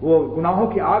 وہ گناہوں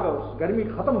کی آگ اور گرمی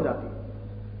ختم ہو جاتی ہے۔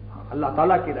 اللہ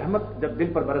تعالیٰ کی رحمت جب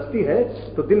دل پر برستی ہے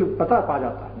تو دل پتہ پا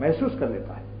جاتا ہے، محسوس کر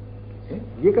لیتا ہے۔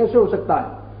 یہ کیسے ہو سکتا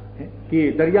ہے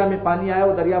کہ دریا میں پانی آئے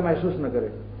وہ دریا محسوس نہ کرے،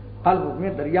 قلب میں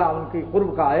دریا ان کے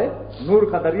قرب کا آئے، نور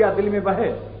کا دریا دل میں بہے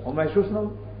اور محسوس نہ ہو؟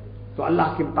 تو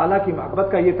اللہ کی تعالیٰ کی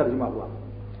محبت کا یہ ترجمہ ہوا۔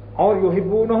 اور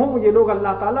یحبونہم، یہ لوگ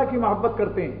اللہ تعالیٰ کی محبت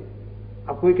کرتے ہیں۔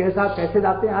 اب کوئی کیسا کیسے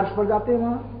جاتے ہیں، عرش پر جاتے ہیں،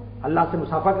 وہاں اللہ سے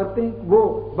مصافحہ کرتے ہیں، وہ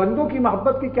بندوں کی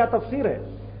محبت کی کیا تفسیر ہے؟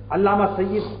 علامہ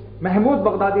سید محمود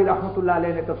بغدادی رحمۃ اللہ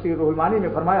علیہ نے تفسیر روح المعانی میں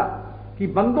فرمایا کہ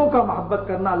بندوں کا محبت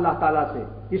کرنا اللہ تعالیٰ سے،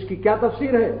 اس کی کیا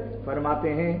تفسیر ہے؟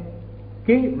 فرماتے ہیں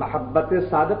کہ محبت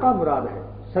صادقہ مراد ہے،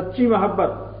 سچی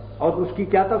محبت، اور اس کی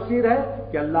کیا تفسیر ہے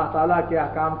کہ اللہ تعالیٰ کے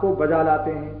احکام کو بجا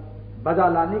لاتے ہیں، بجا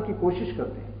لانے کی کوشش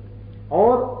کرتے ہیں،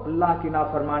 اور اللہ کی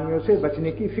نافرمانیوں سے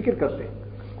بچنے کی فکر کرتے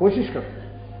ہیں، کوشش کرتے ہیں۔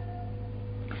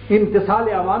 امتثال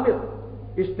اوامر،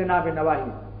 اجتناب نواہی،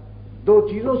 2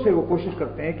 چیزوں سے وہ کوشش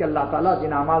کرتے ہیں کہ اللہ تعالیٰ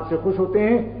جن اعمال سے خوش ہوتے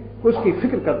ہیں اس کی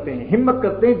فکر کرتے ہیں، ہمت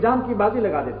کرتے ہیں، جان کی بازی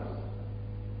لگا دیتے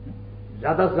ہیں۔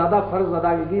 زیادہ سے زیادہ فرض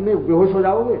ادائیگی میں بے ہوش ہو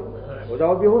جاؤ گے، ہو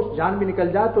جاؤ بے ہوش، جان بھی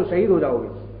نکل جائے تو شہید ہو جاؤ گے۔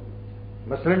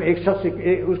 مثلا ایک شخص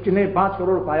اس نے 5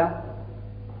 کروڑ پایا،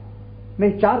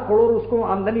 نہیں 4 کروڑ اس کو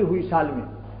آمدنی ہوئی سال میں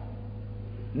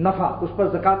نفع، اس پر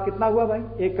زکوٰۃ کتنا ہوا بھائی؟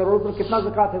 1 کروڑ پر کتنا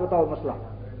زکوٰۃ ہے بتاؤ مسئلہ؟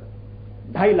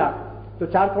 2.5 لاکھ، تو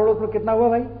 4 کروڑ پر کتنا ہوا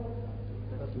بھائی؟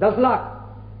 10 لاکھ۔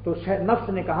 تو نفس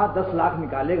نے کہا 10 لاکھ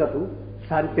نکالے گا تو،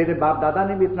 سارے تیرے باپ دادا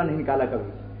نے بھی اتنا نہیں نکالا کبھی،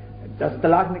 10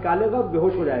 لاکھ نکالے گا بے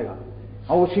ہوش ہو جائے گا،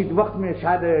 اور اسی وقت میں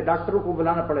شاید ڈاکٹروں کو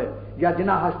بلانا پڑے، یا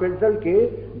جنا ہاسپٹل کے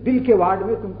دل کے وارڈ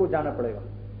میں تم کو جانا پڑے گا۔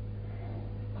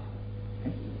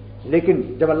 لیکن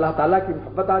جب اللہ تعالیٰ کی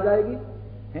محبت آ جائے گی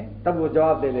تب وہ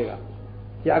جواب دے دے گا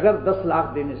کہ اگر 10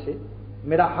 لاکھ دینے سے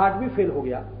میرا ہارٹ بھی فیل ہو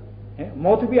گیا،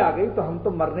 موت بھی آ گئی، تو ہم تو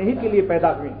مرنے ہی کے لیے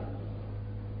پیدا ہوئے ہیں۔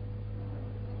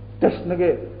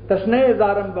 تشنے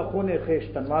زارم بخون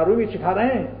خیشتن، معروی سکھا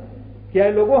رہے ہیں کہ اے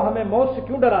لوگوں ہمیں موت سے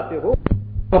کیوں ڈراتے ہو،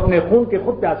 اپنے خون کے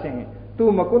خود پیاسے ہیں۔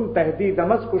 تو مکن تہدید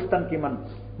دمس کشتن کی من،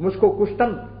 مجھ کو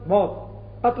کشتن موت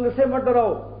قتل سے مت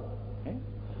ڈراؤ،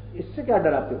 اس سے کیا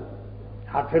ڈراتے ہو؟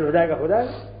 ہاتھ پھر ہو جائے گا، ہو جائے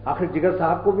گا۔ آخر جگر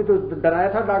صاحب کو بھی تو ڈرایا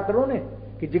تھا ڈاکٹروں نے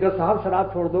کہ جگر صاحب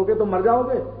شراب چھوڑ دو گے تو مر جاؤ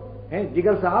گے،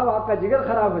 جگر صاحب آپ کا جگر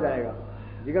خراب ہو جائے گا۔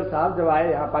 جگر صاحب جب آئے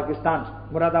یہاں پاکستان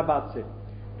مراد آباد سے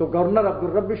تو گورنر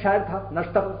عبدالرب بھی شاعر تھا،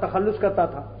 نشتر تخلص کرتا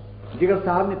تھا۔ جگر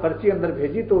صاحب نے پرچی اندر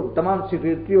بھیجی تو تمام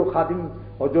سیکورٹی اور خادم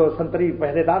اور جو سنتری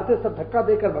پہرے دار تھے سب دھکا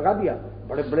دے کر بھگا دیا۔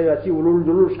 بڑے بڑے ایسی الول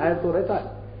جلول شاعر تو رہتا ہے۔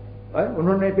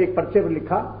 انہوں نے ایک پرچے پر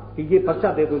لکھا کہ یہ پرچہ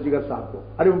دے دو جگر صاحب کو،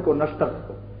 ارے ان کو نشتر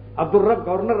کو، عبدالرب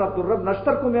گورنر عبدالرب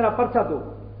نشتر کو میرا پرچہ دو،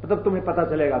 تب تمہیں پتہ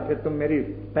چلے گا، پھر تم میری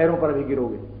پیروں پر بھی گرو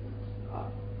گے۔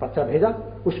 پرچہ بھیجا،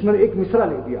 اس میں ایک مصرع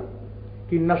لکھ دیا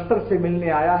کہ نشتر سے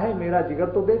ملنے آیا ہے میرا جگر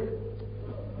تو دیکھ،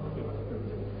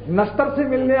 نشتر سے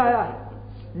ملنے آیا ہے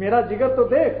میرا جگر تو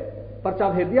دیکھ۔ پرچہ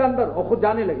بھیج دیا اندر اور خود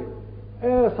جانے لگے۔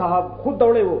 اے صاحب خود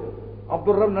دوڑے، وہ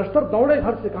عبدالرب نشتر دوڑے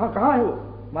گھر سے، کہاں ہے وہ؟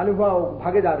 معلوم ہوا وہ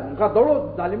بھاگے جا رہے ہیں۔ ان کا دوڑو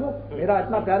ظالموں، میرا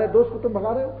اتنا پیارے دوست کو تم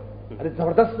بھگا رہے ہو۔ ارے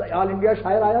زبردست آل انڈیا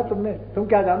شاعر آیا، تم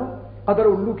کیا جانو؟ قدر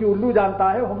الو کی الو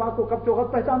جانتا ہے، ہما کو کب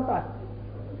چوغت پہچانتا ہے۔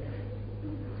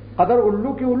 قدر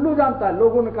الو کی الو جانتا ہے۔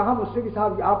 لوگوں نے کہا مجھ سے کہ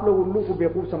صاحب آپ لوگ الو کو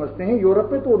بیوقوف سمجھتے ہیں،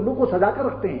 یورپ میں تو الو کو سجا کر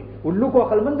رکھتے ہیں، الو کو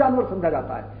عقل مند جانور سمجھا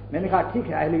جاتا ہے۔ میں نے کہا ٹھیک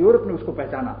ہے، اہل یورپ نے اس کو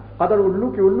پہچانا، قدر الو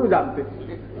کی الو جانتے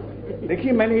ہیں۔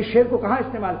 دیکھیے میں نے اس شعر کو کہاں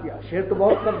استعمال کیا، شعر تو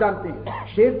بہت کم جانتے ہیں۔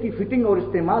 شعر کی فٹنگ اور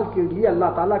استعمال کے لیے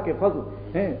اللہ تعالیٰ کے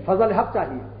فضل حق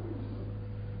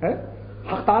چاہیے،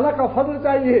 حق تعالیٰ کا فضل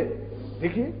چاہیے۔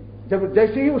 دیکھیے جب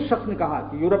جیسے ہی اس شخص نے کہا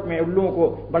کہ یورپ میں الوؤں کو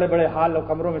بڑے بڑے ہال اور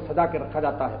کمروں میں سجا کے رکھا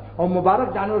جاتا ہے اور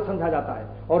مبارک جانور سمجھا جاتا ہے،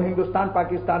 اور ہندوستان،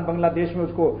 پاکستان، بنگلہ دیش میں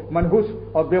اس کو منحوس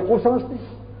اور بیوقوف سمجھتے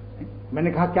ہیں، میں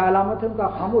نے کہا کیا علامت ہے؟ ان کا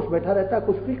خاموش بیٹھا رہتا ہے،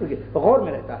 کچھ فکر کے غور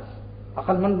میں رہتا ہے،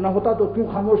 عقل مند نہ ہوتا تو کیوں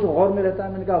خاموش غور میں رہتا ہے؟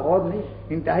 میں نے کہا غور نہیں،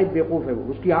 انتہائی بیوقوف ہے وہ،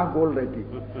 اس کی آنکھ گول رہتی،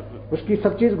 اس کی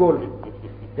سب چیز گول ہے،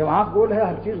 جب آنکھ گول ہے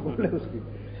ہر چیز گول ہے اس کی۔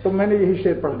 تو میں نے یہی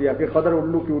شعر پڑھ دیا کہ قدر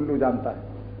الو کی الو جانتا ہے۔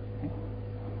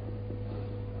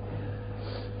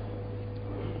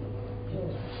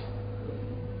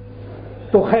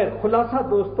 تو خیر خلاصہ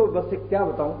دوستو بس ایک کیا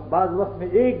بتاؤں، بعض وقت میں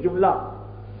ایک جملہ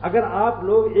اگر آپ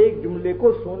لوگ ایک جملے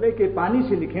کو سونے کے پانی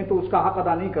سے لکھیں تو اس کا حق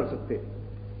ادا نہیں کر سکتے۔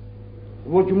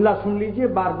 وہ جملہ سن لیجئے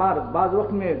بار بار، بعض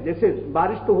وقت میں جیسے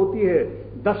بارش تو ہوتی ہے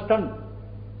 10 ٹن،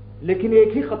 لیکن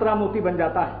ایک ہی قطرہ موتی بن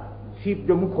جاتا ہے، سیپ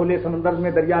جو منہ کھولے سمندر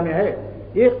میں دریا میں ہے،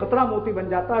 ایک قطرہ موتی بن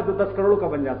جاتا ہے جو 10 کروڑوں کا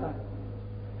بن جاتا ہے۔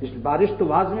 اس بارش تو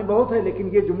واز میں بہت ہے، لیکن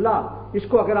یہ جملہ اس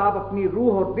کو اگر آپ اپنی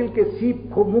روح اور دل کے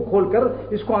سیپ منہ کھول کر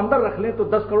اس کو اندر رکھ لیں تو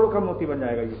 10 کروڑ کا موتی بن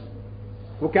جائے گا۔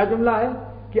 یہ وہ کیا جملہ ہے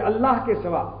کہ اللہ کے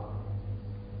سوا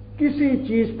کسی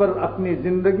چیز پر اپنی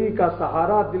زندگی کا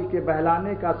سہارا، دل کے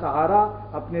بہلانے کا سہارا،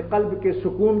 اپنے قلب کے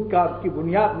سکون کی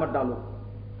بنیاد مت ڈالو۔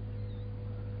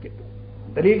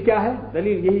 دلیل کیا ہے؟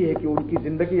 دلیل یہی ہے کہ ان کی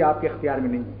زندگی آپ کے اختیار میں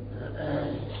نہیں ہے،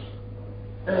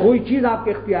 کوئی چیز آپ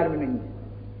کے اختیار میں نہیں ہے،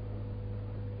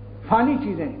 فانی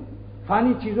چیزیں ہیں،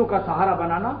 فانی چیزوں کا سہارا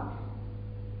بنانا،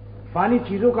 فانی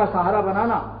چیزوں کا سہارا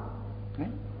بنانا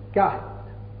کیا ہے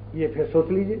یہ پھر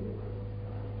سوچ لیجئے۔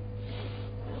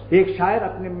 ایک شاعر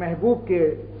اپنے محبوب کے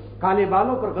کالے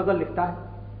بالوں پر غزل لکھتا ہے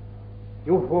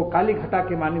جو وہ کالی گھٹا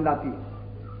کے مانند آتی ہے،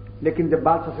 لیکن جب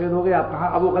بال سفید ہو گئے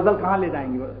اب وہ غزل کہاں لے جائیں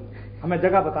گے؟ ہمیں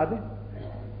جگہ بتا دیں،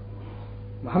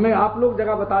 ہمیں آپ لوگ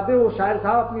جگہ بتا دیں، وہ شاعر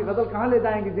صاحب اپنی غزل کہاں لے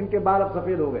جائیں گے جن کے بال اب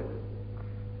سفید ہو گئے؟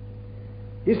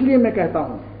 اس لیے میں کہتا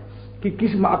ہوں کہ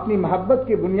اپنی محبت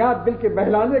کی بنیاد دل کے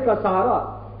بہلانے کا سہارا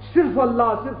صرف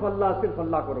اللہ، صرف اللہ، صرف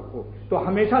اللہ کو رکھو تو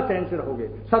ہمیشہ چین سے رہو گے،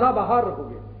 سدا بہار رہو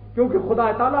گے، کیونکہ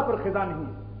خدا تعالیٰ پر خدا نہیں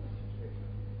ہے،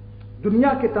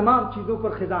 دنیا کے تمام چیزوں پر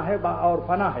خدا ہے اور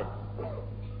فنا ہے،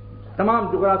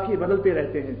 تمام جغرافی بدلتے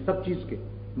رہتے ہیں، سب چیز کے،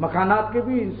 مکانات کے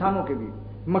بھی، انسانوں کے بھی،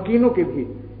 مکینوں کے بھی،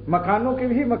 مکانوں کے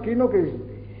بھی، مکینوں کے بھی۔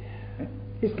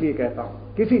 اس لیے کہتا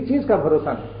ہوں کسی چیز کا بھروسہ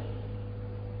نہیں،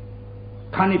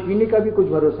 کھانے پینے کا بھی کچھ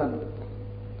بھروسہ نہیں،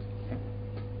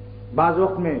 بعض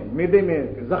وقت میں معدے میں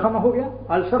زخم ہو گیا،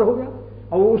 السر ہو گیا،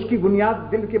 اور وہ اس کی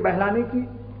بنیاد دل کے بہلانے کی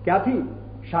کیا تھی؟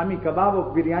 شامی کباب اور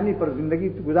بریانی پر زندگی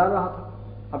گزار رہا تھا۔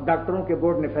 اب ڈاکٹروں کے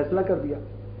بورڈ نے فیصلہ کر دیا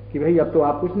کہ بھئی اب تو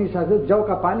آپ کچھ نہیں سکتے، جو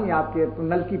کا پانی آپ کے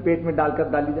نل کی پیٹ میں ڈال کر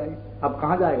ڈالی جائے گی، اب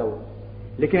کہاں جائے گا وہ؟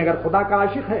 لیکن اگر خدا کا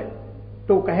عاشق ہے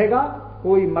تو کہے گا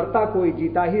کوئی مرتا کوئی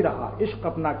جیتا ہی رہا، عشق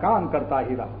اپنا کام کرتا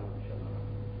ہی رہا،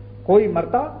 کوئی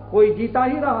مرتا کوئی جیتا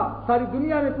ہی رہا، ساری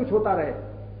دنیا میں کچھ ہوتا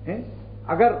رہے،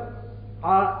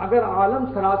 اگر عالم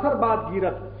سراسر باد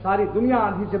گیرت، ساری دنیا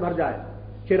آندھی سے بھر جائے،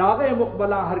 چراغ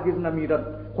مقبلہ ہرگز نہ میرت،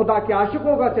 خدا کے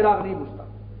عاشقوں کا چراغ نہیں بجھتا۔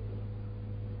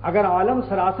 اگر عالم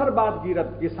سراسر باد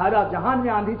گیرت، یہ سارا جہان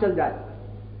میں آندھی چل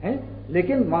جائے،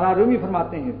 لیکن مولانا رومی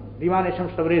فرماتے ہیں دیوان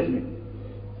شمس تبریز میں،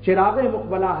 چراغ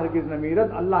مقبلہ ہرگز نہ میرت،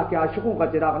 اللہ کے عاشقوں کا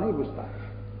چراغ نہیں بجھتا۔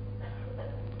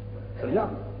 سمجھا؟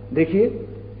 دیکھیے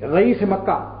رئیس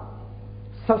مکہ،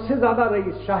 سب سے زیادہ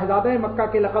رئیس، شاہزادہ مکہ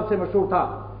کے لقب سے مشہور تھا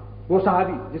وہ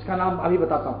صحابی جس کا نام ابھی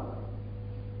بتاتا ہوں،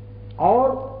 اور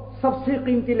سب سے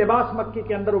قیمتی لباس مکے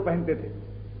کے اندر وہ پہنتے تھے،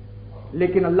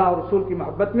 لیکن اللہ اور رسول کی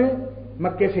محبت میں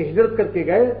مکے سے ہجرت کر کے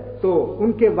گئے تو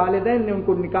ان کے والدین نے ان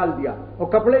کو نکال دیا اور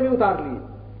کپڑے بھی اتار لیے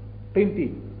قیمتی،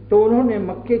 تو انہوں نے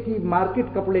مکے کی مارکیٹ،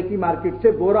 کپڑے کی مارکیٹ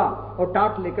سے بورا اور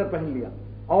ٹاٹ لے کر پہن لیا،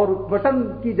 اور بٹن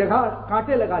کی جگہ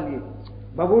کانٹے لگا لیے،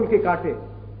 ببول کے کانٹے،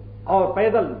 اور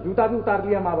پیدل جوتا بھی اتار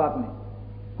لیا ماں باپ نے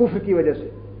کفر کی وجہ سے۔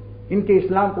 ان کے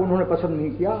اسلام کو انہوں نے پسند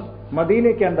نہیں کیا،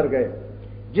 مدینے کے اندر گئے۔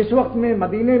 جس وقت میں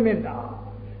مدینے میں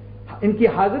ان کی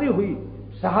حاضری ہوئی،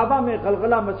 صحابہ میں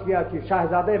غلغلہ مچ گیا کہ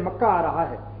شاہزادہ مکہ آ رہا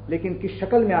ہے، لیکن کس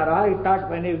شکل میں آ رہا ہے؟ ٹاٹ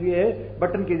پہنے ہوئے ہے،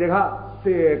 بٹن کی جگہ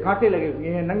سے کانٹے لگے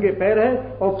ہوئے ہیں، ننگے پیر ہے،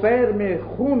 اور پیر میں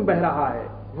خون بہ رہا ہے،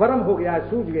 ورم ہو گیا ہے،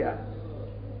 سوج گیا ہے۔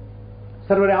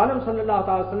 سرور عالم صلی اللہ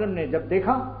تعالی وسلم نے جب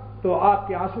دیکھا تو آپ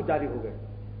کے آنسو جاری ہو گئے۔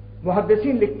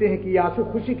 محدثین لکھتے ہیں کہ یہ آنسو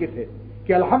خوشی کے تھے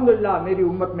کہ الحمدللہ میری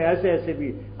امت میں ایسے ایسے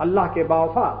بھی اللہ کے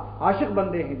باوفا عاشق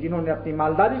بندے ہیں جنہوں نے اپنی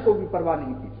مالداری کو بھی پرواہ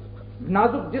نہیں کی،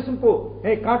 نازک جسم کو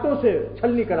کانٹوں سے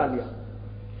چھلنی کرا لیا۔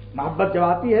 محبت جب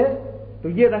آتی ہے تو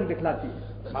یہ رنگ دکھلاتی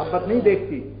ہے، محبت نہیں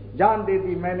دیکھتی۔ جان دے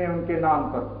دی میں نے ان کے نام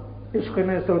پر، عشق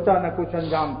نے سوچا نہ کچھ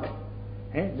انجام پر۔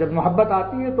 جب محبت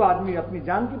آتی ہے تو آدمی اپنی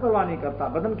جان کی پرواہ نہیں کرتا،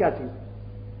 بدن کیا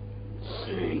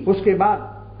چیز۔ اس کے بعد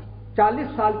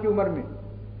 40 سال کی عمر میں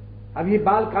اب یہ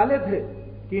بال کالے تھے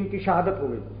کہ ان کی شہادت ہو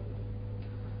گئی۔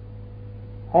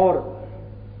 اور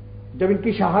جب ان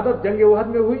کی شہادت جنگ احد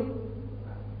میں ہوئی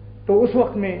تو اس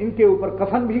وقت میں ان کے اوپر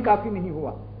کفن بھی کافی نہیں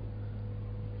ہوا.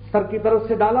 سر کی طرف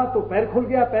سے ڈالا تو پیر کھل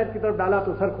گیا، پیر کی طرف ڈالا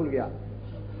تو سر کھل گیا.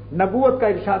 نبوت کا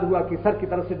ارشاد ہوا کہ سر کی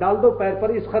طرف سے ڈال دو، پیر پر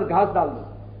اسخر گھاس ڈال دو.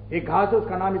 ایک گھاس ہے، اس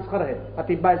کا نام اسخر ہے،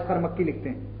 اطباء اسخر مکی لکھتے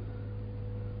ہیں.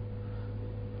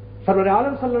 سرور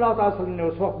عالم صلی اللہ تعالی وسلم نے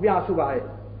اس وقت بھی آنسو بہائے.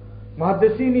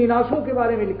 محدثین ان آنسوؤں کے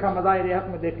بارے میں لکھا، مظاہر حق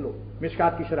میں دیکھ لو،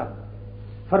 مشکات کی شرح.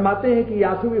 فرماتے ہیں کہ یہ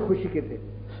آنسو بھی خوشی کے تھے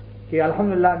کہ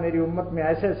الحمدللہ میری امت میں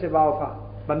ایسے ایسے باوفا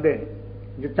بندے ہیں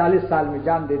جو 40 سال میں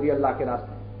جان دے دی اللہ کے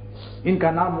راستے. ان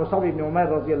کا نام مصعب ابن عمیر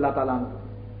رضی اللہ تعالیٰ عنہ.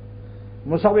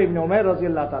 مصعب ابن عمیر رضی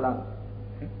اللہ تعالیٰ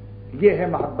عنہ. یہ ہے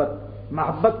محبت.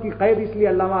 محبت کی قید اس لیے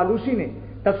علامہ آلوسی نے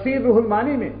تفسیر روح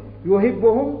المعانی میں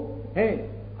یحبہم ہیں،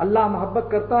 اللہ محبت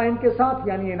کرتا ہے ان کے ساتھ،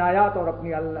 یعنی عنایات اور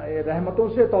اپنی رحمتوں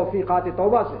سے، توفیقات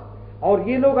توبہ سے. اور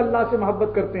یہ لوگ اللہ سے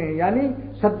محبت کرتے ہیں، یعنی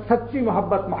سچی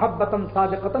محبت، محبتاً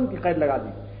صادقتاً کی قید لگا دی.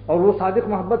 اور وہ صادق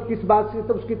محبت کس بات سے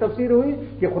اس کی تفسیر ہوئی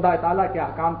کہ خدا تعالیٰ کے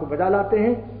احکام کو بجا لاتے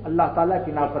ہیں، اللہ تعالیٰ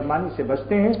کی نافرمانی سے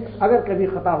بچتے ہیں. اگر کبھی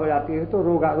خطا ہو جاتی ہے تو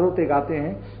روتے گاتے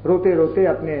ہیں، روتے روتے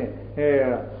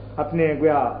اپنے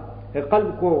گویا قلب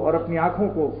کو اور اپنی آنکھوں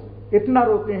کو اتنا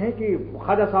روتے ہیں کہ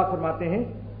خواجہ صاحب فرماتے ہیں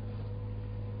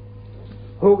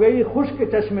ہو گئی خشک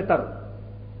چشم تر،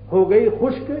 ہو گئی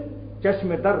خشک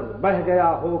چشم تر، بہ گیا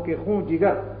ہو کہ خون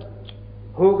جگر.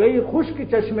 ہو گئی خشک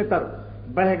چشم تر،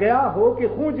 بہ گیا ہو کہ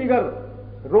خون جگر،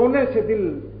 رونے سے دل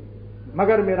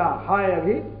مگر میرا ہائے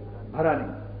ابھی بھرا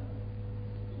نہیں.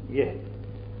 یہ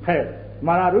خیر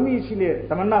مانا رومی اسی لیے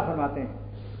تمنا فرماتے ہیں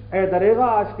اے دریغا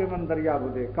عاشق من دریا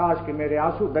بدے، کاش کہ میرے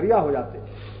آنسو دریا ہو جاتے.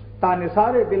 تانے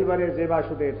سارے دل برے زیبا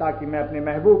شدے، تاکہ میں اپنے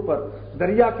محبوب پر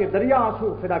دریا کے دریا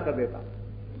آنسو فدا کر دیتا.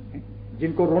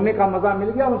 جن کو رونے کا مزہ مل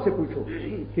گیا ان سے پوچھو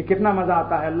کہ کتنا مزہ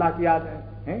آتا ہے اللہ کی یاد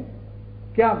ہے،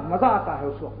 کیا مزہ آتا ہے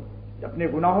اس وقت اپنے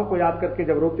گناہوں کو یاد کر کے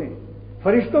جب روتے ہیں.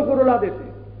 فرشتوں کو رلا دیتے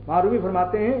ہیں. معروی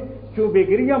فرماتے ہیں چوں بے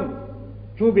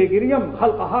گریم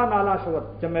خلقہا نالا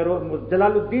شوت، جب میں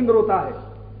جلال الدین روتا ہے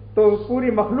تو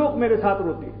پوری مخلوق میرے ساتھ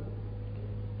روتی ہے.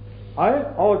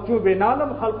 اور چوں بے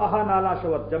نالم خلقہا نالا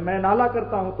شوت، جب میں نالا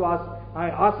کرتا ہوں تو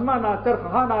آسمان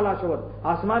چرخہا نالا شوت،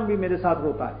 آسمان بھی میرے ساتھ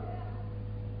روتا ہے.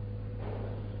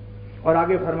 اور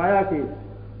آگے فرمایا کہ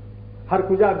ہر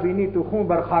کجا بینی تو خون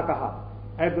برخا کہا،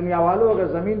 اے دنیا والو اگر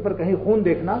زمین پر کہیں خون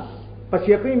دیکھنا پس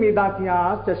یقین میداں کی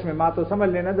آنکھ چشم ماں تو سمجھ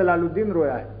لینا جلال الدین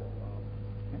رویا ہے.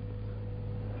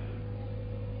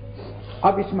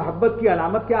 اب اس محبت کی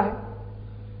علامت کیا ہے؟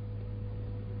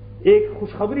 ایک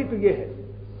خوشخبری تو یہ ہے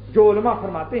جو علماء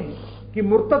فرماتے ہیں کہ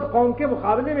مرتد قوم کے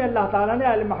مقابلے میں اللہ تعالیٰ نے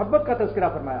اہل محبت کا تذکرہ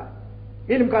فرمایا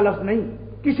ہے. علم کا لفظ نہیں،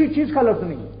 کسی چیز کا لفظ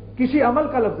نہیں، کسی عمل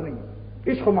کا لفظ نہیں،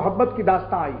 عشق و محبت کی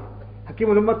داستان آئی ہے. حکیم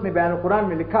الامت نے بیان القرآن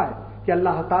میں لکھا ہے کہ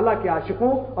اللہ تعالیٰ کے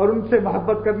عاشقوں اور ان سے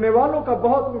محبت کرنے والوں کا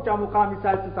بہت اونچا مقام اس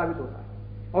آیت سے ثابت ہوتا ہے،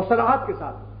 اور صراحت کے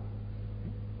ساتھ.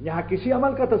 یہاں کسی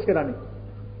عمل کا تذکرہ نہیں،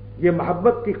 یہ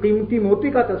محبت کی قیمتی موتی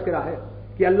کا تذکرہ ہے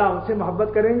کہ اللہ ان سے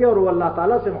محبت کریں گے اور وہ اللہ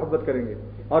تعالیٰ سے محبت کریں گے.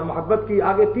 اور محبت کی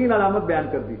آگے 3 علامت بیان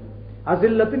کر دی.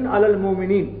 اذلۃ علی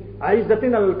المومنین، عزۃ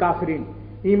علی الکافرین،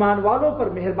 ایمان والوں پر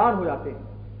مہربان ہو جاتے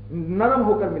ہیں، نرم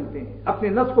ہو کر ملتے ہیں، اپنے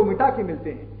نفس کو مٹا کے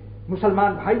ملتے ہیں.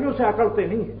 مسلمان بھائیوں سے اکڑتے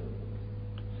نہیں ہیں،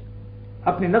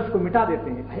 اپنے نفس کو مٹا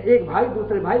دیتے ہیں. ایک بھائی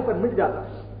دوسرے بھائی پر مٹ جاتا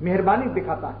ہے، مہربانی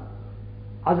دکھاتا ہے.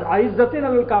 عزت علی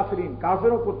الکافرین،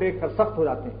 کافروں کو دیکھ کر سخت ہو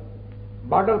جاتے ہیں.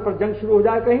 بارڈر پر جنگ شروع ہو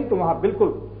جائے کہیں تو وہاں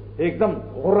بالکل ایک دم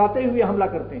غراتے ہوئے حملہ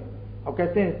کرتے ہیں اور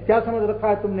کہتے ہیں کیا سمجھ رکھا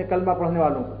ہے تم نے کلمہ پڑھنے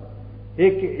والوں کو.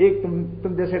 ایک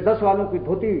تم جیسے 10 والوں کی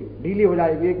دھوتی ڈھیلی ہو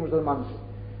جائے گی ایک مسلمان سے.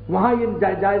 وہاں یہ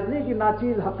جائز نہیں کہ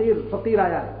ناچیز حقیر فقیر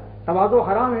آیا ہے، تواضع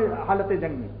حرام ہے حالت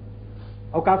جنگ میں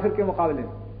اور کافر کے مقابلے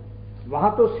میں. وہاں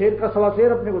تو شیر کا سوا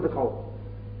شیر اپنے کو دکھاؤ.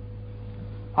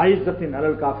 عزت علی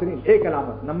الکافرین ایک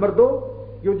علامت. نمبر 2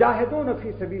 یجاہدون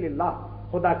فی سبیل اللہ،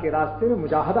 خدا کے راستے میں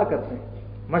مجاہدہ کرتے ہیں،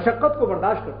 مشقت کو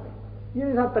برداشت کرتے ہیں. یہ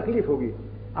نہیں صاحب تکلیف ہوگی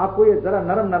آپ کو، یہ ذرا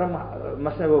نرم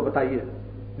مسئلے وہ بتائیے،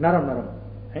 نرم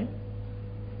ہیں.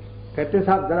 کہتے ہیں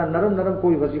صاحب ذرا نرم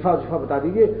کوئی وظیفہ بتا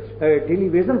دیجئے، ٹیلی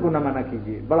ویژن کو نہ منع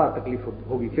کیجیے، بڑا تکلیف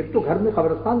ہوگی. پھر تو گھر میں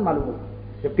قبرستان معلوم ہوگا.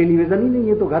 جب ٹیلی ویژن ہی نہیں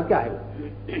ہے تو گھر کیا ہے؟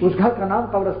 اس گھر کا نام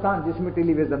قبرستان جس میں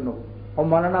ٹیلی ویژن نہ ہو. اور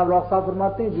مولانا ابراق صاحب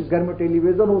فرماتے ہیں جس گھر میں ٹیلی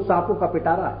ویژن ہو سانپوں کا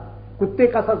پٹارا ہے، کتے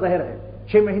کا سا زہر ہے.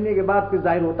 6 مہینے کے بعد پھر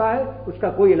ظاہر ہوتا ہے، اس کا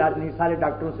کوئی علاج نہیں. سارے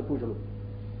ڈاکٹروں سے پوچھ لو.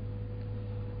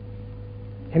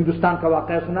 ہندوستان کا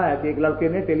واقعہ سنا ہے کہ ایک لڑکے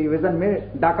نے ٹیلی ویژن میں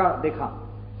ڈاکہ دیکھا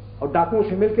اور ڈاکوؤں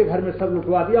سے مل کے گھر میں سب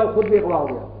لٹوا دیا اور خود بھی اغوا ہو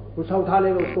گیا. اسے اٹھا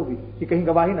لے گا اس کو بھی کہ کہیں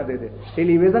گواہی نہ دے دے.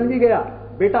 ٹیلی ویژن بھی گیا،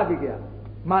 بیٹا بھی گیا،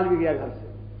 مال بھی گیا گھر سے.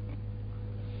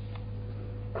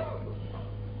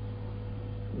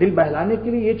 دل بہلانے کے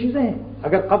لیے یہ چیزیں ہیں.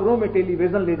 اگر قبروں میں ٹیلی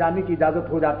ویژن لے جانے کی اجازت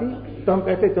ہو جاتی تو ہم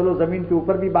کہتے چلو زمین کے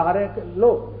اوپر بھی باہر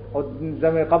لو اور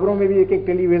قبروں میں بھی ایک ایک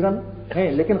ٹیلی ویژن ہے،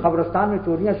 لیکن قبرستان میں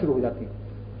چوریاں شروع ہو جاتی ہیں۔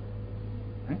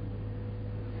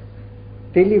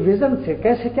 ٹیلی ویژن سے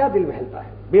کیسے کیا دل بہلتا ہے،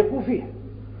 بیوقوفی ہے،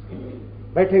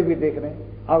 بیٹھے ہوئے دیکھ رہے ہیں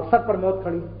اور سر پر موت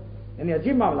کھڑی، یعنی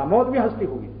عجیب معاملہ، موت بھی ہنستی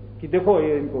ہوگی کہ دیکھو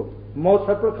یہ ان کو موت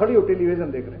سر پر کھڑی ہو، ٹیلی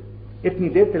ویژن دیکھ رہے ہیں، اتنی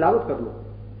دیر تلاوت کر لو،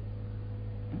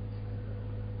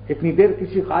 اتنی دیر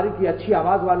کسی قاری کی اچھی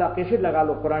آواز والا کیسٹ لگا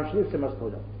لو، قرآن شریف سے مست ہو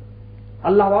جاؤ،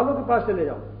 اللہ والوں کے پاس چلے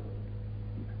جاؤ۔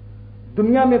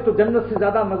 دنیا میں تو جنت سے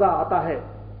زیادہ مزہ آتا ہے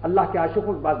اللہ کے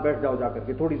عاشقوں کے پاس بیٹھ جاؤ جا کر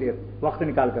کے، تھوڑی دیر وقت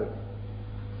نکال کر کے۔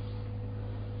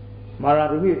 مولانا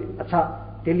رومی، اچھا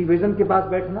ٹیلی ویژن کے پاس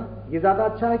بیٹھنا یہ زیادہ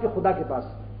اچھا ہے کہ خدا کے پاس؟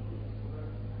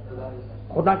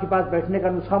 خدا کے پاس بیٹھنے کا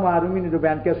نسخہ مولانا رومی نے جو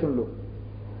بیان کیا سن لو،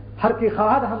 ہر کی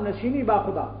خواہد ہم نشینی با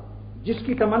خدا، جس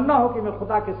کی تمنا ہو کہ میں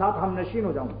خدا کے ساتھ ہم نشین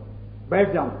ہو جاؤں،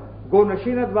 بیٹھ جاؤں، گو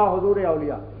نشینت با حضور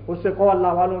اولیاء، اس سے کہو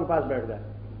اللہ والوں کے پاس بیٹھ جائے،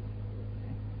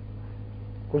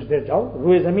 کچھ دیر جاؤ،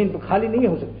 روئے زمین تو خالی نہیں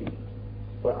ہو سکتی،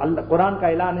 اور اللہ قرآن کا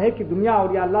اعلان ہے کہ دنیا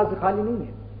اولیاء اللہ سے خالی نہیں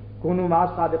ہے، کونوا مع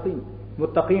الصادقین،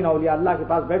 متقین اولیاء اللہ کے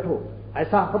پاس بیٹھو،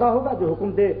 ایسا خدا ہوگا جو حکم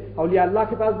دے اولیاء اللہ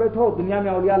کے پاس بیٹھو اور دنیا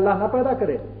میں اولیاء اللہ نہ پیدا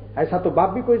کرے؟ ایسا تو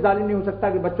باپ بھی کوئی ظالم نہیں ہو سکتا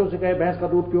کہ بچوں سے کہے بھینس کا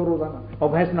دودھ پیو روزانہ اور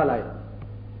بھینس نہ لائے۔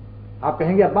 آپ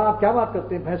کہیں گے ابا آپ کیا بات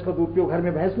کرتے ہیں، بھینس کا دودھ پیو، گھر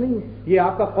میں بھینس نہیں ہے، یہ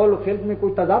آپ کا قول و فعل میں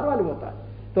کوئی تضاد معلوم ہوتا ہے،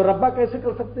 تو ربا کیسے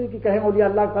کر سکتے ہیں کہ کہیں اولیاء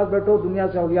اللہ کے پاس بیٹھو، دنیا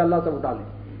سے اولیاء اللہ سے اٹھا لیں؟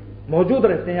 موجود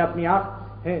رہتے ہیں، اپنی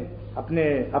آنکھ ہیں،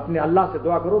 اپنے اللہ سے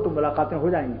دعا کرو تو ملاقاتیں ہو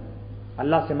جائیں گی،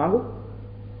 اللہ سے مانگو،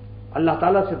 اللہ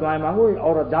تعالیٰ سے دعائیں مانگو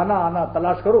اور جانا آنا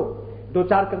تلاش کرو، دو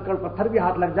چار کنکڑ پتھر بھی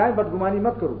ہاتھ لگ جائیں بدگمانی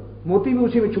مت کرو، موتی بھی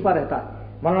اسی میں چھپا رہتا ہے۔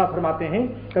 مولانا فرماتے ہیں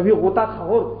کبھی غوطہ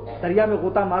خور دریا میں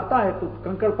غوطہ مارتا ہے تو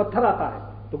کنکڑ پتھر آتا ہے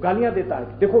تو گالیاں دیتا ہے،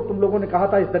 دیکھو تم لوگوں نے کہا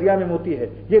تھا اس دریا میں موتی ہے،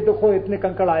 یہ دیکھو اتنے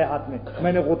کنکڑ آئے ہاتھ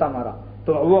میں نے غوطہ مارا،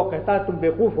 تو وہ کہتا ہے تم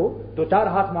بیوقوف ہو، دو چار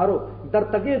ہاتھ مارو، در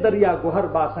تگے دریا گوہر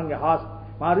باسنگ ہاس۔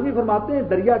 ماروی فرماتے ہیں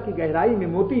دریا کی گہرائی میں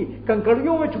موتی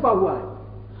کنکڑیوں میں چھپا ہوا ہے،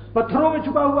 پتھروں میں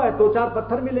چھپا ہوا ہے، دو چار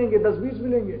پتھر ملیں گے، 10-20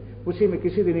 ملیں گے، اسی میں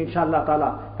کسی دن انشاءاللہ تعالی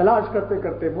تلاش کرتے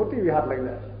کرتے موتی بھی ہاتھ لگ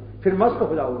جائے، پھر مست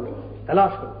ہو جاؤ گے۔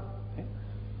 تلاش کرو،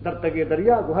 در تگے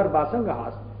دریا گوہر باسنگ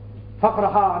ہاس،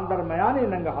 فخرہا اندر میان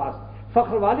ننگ ہاس،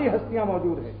 فخر والی ہستیاں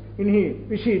موجود ہیں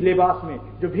اسی لباس میں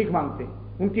جو بھیک مانگتے ہیں،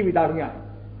 ان کی بھی داڑھیاں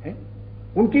ہیں،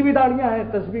 ان کی بھی داڑھیاں ہیں،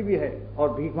 تسبیح بھی ہے اور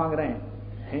بھیک مانگ رہے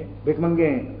ہیں، بھیک منگے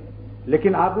ہیں،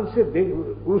 لیکن آپ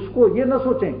اس کو یہ نہ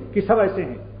سوچیں کہ سب ایسے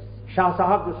ہیں۔ شاہ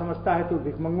صاحب جو سمجھتا ہے تو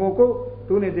بھیک منگوں کو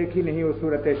تو نے دیکھی نہیں وہ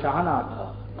صورت شاہانہ،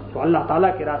 تو اللہ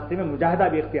تعالیٰ کے راستے میں مجاہدہ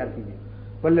بھی اختیار کیجیے،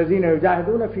 والذین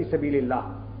یجاہدون فی سبیل اللہ،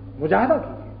 مجاہدہ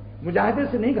کیجیے، مجاہدے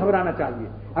سے نہیں گھبرانا چاہیے،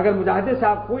 اگر مجاہدے سے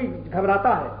آپ کوئی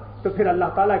گھبراتا ہے تو پھر اللہ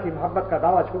تعالیٰ کی محبت کا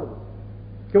دعویٰ چھوڑ دو،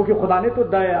 کیونکہ خدا نے تو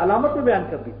علامت میں بیان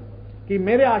کر دی کہ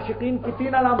میرے عاشقین کی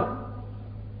 3 علامت،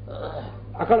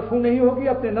 عقل فو نہیں ہوگی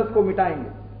اپنے نفس کو مٹائیں گے،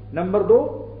 نمبر 2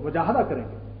 مجاہدہ کریں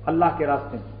گے اللہ کے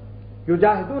راستے میں،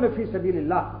 یجاہدون فی سبیل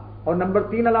اللہ، اور نمبر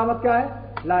 3 علامت کیا ہے؟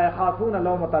 لا یخافون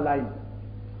لومۃ لائم،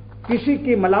 کسی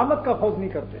کی ملامت کا خوف نہیں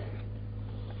کرتے،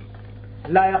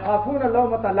 لا یخافون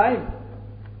لومۃ لائم،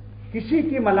 کسی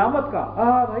کی ملامت کا،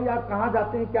 بھائی آپ کہاں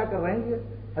جاتے ہیں، کیا کر رہے ہیں،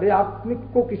 ارے آپ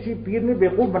کو کسی پیر نے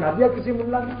بیوقوف بنا دیا، کسی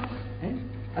ملا نے،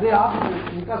 ارے آپ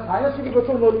ان کا سایہ سے بھی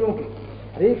بچو مولویوں کے،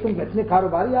 ارے تم اتنے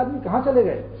کاروباری آدمی کہاں چلے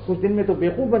گئے، کچھ دن میں تو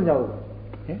بیوقوف بن جاؤ گے۔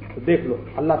 تو دیکھ لو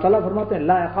اللہ تعالیٰ فرماتے ہیں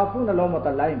لا یخافون لومۃ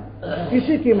لائم،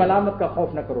 کسی کی ملامت کا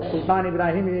خوف نہ کرو۔ سلطان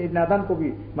ابراہیم ابن ادم کو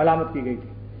بھی ملامت کی گئی تھی،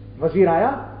 وزیر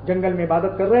آیا جنگل میں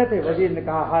عبادت کر رہے تھے، وزیر نے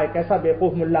کہا ہائے کیسا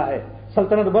بیوقوف ملا ہے،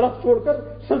 سلطنت برق چھوڑ کر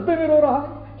سجدے میں رو رہا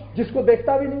ہے، جس کو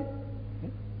دیکھتا بھی نہیں۔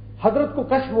 حضرت کو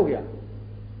کشف ہو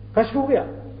گیا،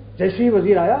 جیسے ہی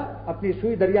وزیر آیا اپنی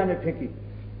سوئی دریا میں پھینکی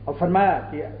اور فرمایا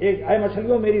کہ اے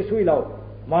مچھلیوں میری سوئی لاؤ۔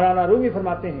 مولانا رومی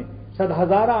فرماتے ہیں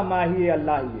 100,000 ماہی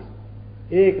اللہ،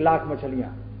 1,00,000 مچھلیاں،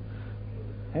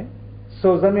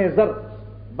 سوزن زر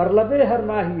برلبے ہر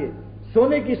ماہیے،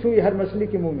 سونے کی سوئی ہر مچھلی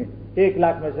کے منہ میں،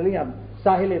 1,00,000 مچھلیاں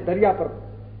ساحل دریا پر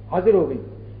حاضر ہو گئی۔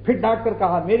 پھر ڈانٹ کر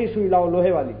کہا میری سوئی لاؤ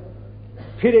لوہے والی،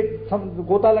 پھر ایک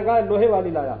گوتا لگایا لوہے والی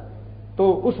لایا، تو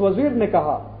اس وزیر نے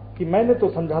کہا کہ میں نے تو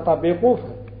سمجھا تھا بیوقوف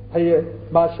ہے یہ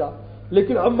بادشاہ،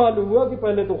 لیکن اب معلوم ہوا کہ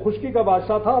پہلے تو خشکی کا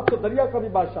بادشاہ تھا، اب تو دریا کا بھی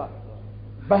بادشاہ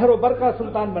ہے، بحر و بر کا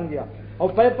سلطان بن گیا، اور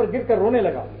پیر پر گر کر رونے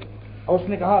لگا۔ اور اس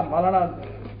نے کہا مولانا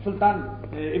سلطان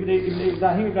ابن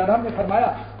ابراہیم ابن ادم نے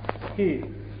فرمایا کہ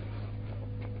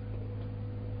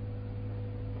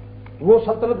وہ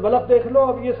سلطنت بلب دیکھ لو،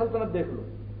 اب یہ سلطنت دیکھ لو۔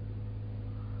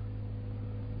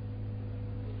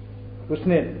 اس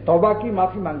نے توبہ کی،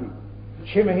 معافی مانگی،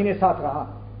 6 مہینے ساتھ رہا،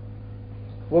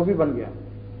 وہ بھی بن گیا،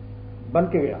 بن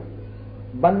کے گیا،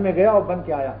 بن میں گیا اور بن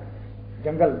کے آیا،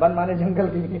 جنگل، بن مانے جنگل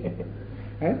کی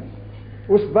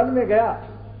اس بن میں گیا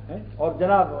اور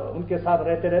جناب ان کے ساتھ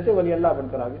رہتے رہتے ولی اللہ بن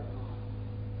کر آ گیا.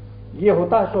 یہ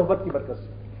ہوتا ہے صحبت کی برکت سے.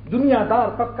 دنیا دار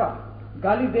پکا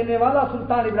گالی دینے والا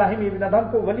سلطان ابراہیم ابن ادہم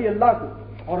کو ولی اللہ کو،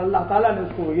 اور اللہ تعالیٰ نے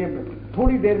اس کو یہ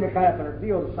تھوڑی دیر میں کایا پلٹ دی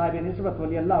اور صاحب نسبت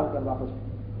ولی اللہ ہو کر واپس.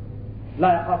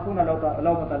 لا یخافون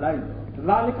لومۃ لائم،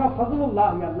 ذالک فضل اللہ،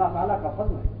 یہ اللہ تعالیٰ کا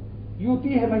فضل ہے.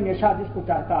 یوتی ہے من یشاء، جس کو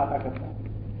چاہتا عطا کرتا ہے.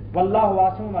 واللہ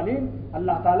واسع علیم،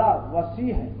 اللہ تعالیٰ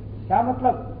وسیع ہے. کیا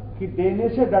مطلب؟ کہ دینے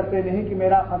سے ڈرتے نہیں کہ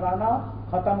میرا خزانہ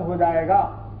ختم ہو جائے گا.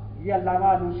 یہ علامہ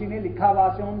آلوسی نے لکھا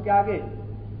واسعون کے آگے.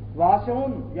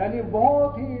 واسعون یعنی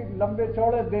بہت ہی لمبے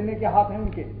چوڑے دینے کے ہاتھ ہیں ان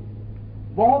کے،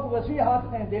 بہت وسیع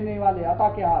ہاتھ ہیں دینے والے، عطا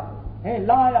کے ہاتھ ہیں.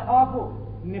 لا یخاف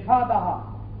نفادھا،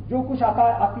 جو کچھ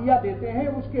عطیہ دیتے ہیں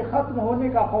اس کے ختم ہونے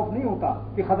کا خوف نہیں ہوتا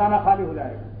کہ خزانہ خالی ہو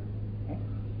جائے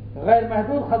گا. غیر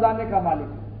محدود خزانے کا مالک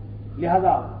ہے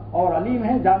لہذا، اور علیم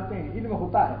ہے، جانتے ہیں، علم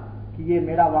ہوتا ہے کہ یہ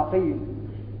میرا واقعی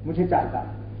مجھے چاہتا ہے.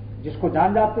 جس کو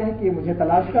جان جاتے ہیں کہ یہ مجھے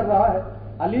تلاش کر رہا ہے.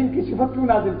 علیم کی صفت کیوں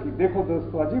نازل کی؟ دیکھو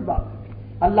دوستو، عجیب بات ہے.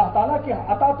 اللہ تعالیٰ کے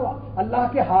عطا تو، اللہ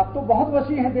کے ہاتھ تو بہت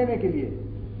وسیع ہیں دینے کے لیے،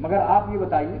 مگر آپ یہ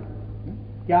بتائیے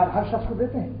کہ آپ ہر شخص کو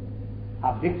دیتے ہیں؟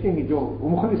 آپ دیکھتے ہیں جو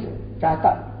مخلص ہے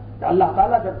چاہتا ہے. اللہ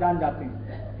تعالیٰ جب جان جاتے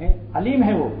ہیں، علیم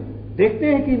ہے، وہ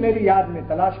دیکھتے ہیں کہ میری یاد میں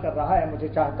تلاش کر رہا ہے، مجھے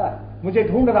چاہتا ہے، مجھے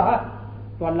ڈھونڈ رہا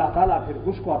ہے، تو اللہ تعالیٰ پھر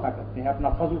اس کو عطا کرتے ہیں، اپنا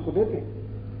فضل کو دیتے ہیں.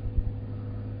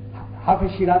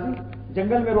 حافظ شیرازی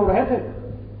جنگل میں رو رہے تھے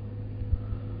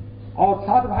اور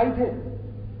 7 بھائی تھے.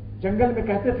 جنگل میں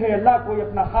کہتے تھے اللہ کوئی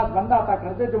اپنا خاص بندہ عطا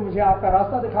کر دے جو مجھے آپ کا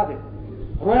راستہ دکھا دے.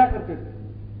 رویا کرتے تھے.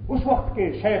 اس وقت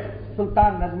کے شیخ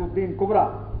سلطان نجم الدین کبرا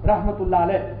رحمت اللہ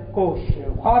علیہ کو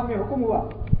خواب میں حکم ہوا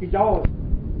کہ جاؤ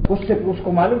اس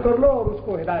کو معلوم کر لو اور اس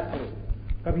کو ہدایت کرو.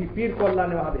 کبھی پیر کو اللہ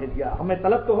نے وہاں بھیج دیا. ہمیں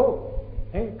طلب تو ہو،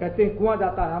 کہتے ہیں کنواں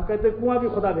جاتا ہے، ہم کہتے ہیں کنواں بھی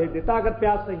خدا بھیج دیتا اگر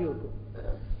پیاس صحیح ہو تو.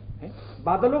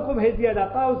 بادلوں کو بھیج دیا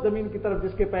جاتا ہے اس زمین کی طرف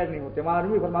جس کے پیر نہیں ہوتے. وہاں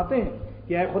آدمی فرماتے ہیں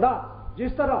کہ اے خدا،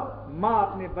 جس طرح ماں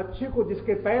اپنے بچے کو جس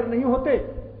کے پیر نہیں ہوتے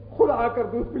خود آ کر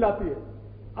دودھ پلاتی ہے،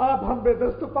 آپ ہم بے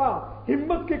دست پا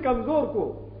ہمت کے کمزور کو،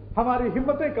 ہماری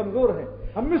ہمتیں کمزور ہیں،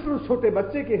 ہم مثل اس چھوٹے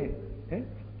بچے کے ہیں.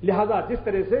 لہذا جس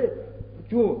طرح سے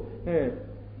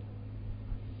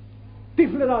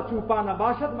طفل را چوپانا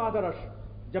باشد مادرش،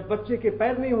 جب بچے کے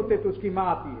پیر نہیں ہوتے تو اس کی ماں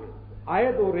آتی ہے،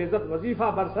 آئے دو ریزت وظیفہ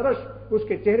برسرش، اس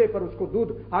کے چہرے پر اس کو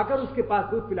دودھ آ کر اس کے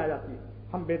پاس دودھ پلا جاتی ہے.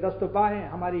 ہم بے دست و پا ہیں،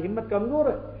 ہماری ہمت کمزور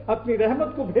ہے، اپنی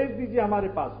رحمت کو بھیج دیجیے ہمارے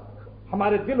پاس،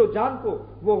 ہمارے دل و جان کو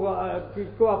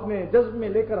وہ اپنے جذب میں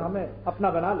لے کر ہمیں اپنا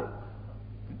بنا لے.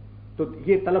 تو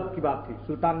یہ طلب کی بات تھی.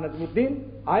 سلطان نجم الدین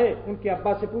آئے، ان کے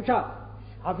ابا سے پوچھا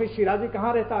حافظ شیرازی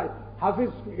کہاں رہتا ہے؟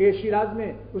 حافظ یہ شیراز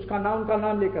میں، اس کا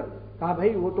نام لے کر کہا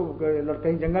بھائی وہ تو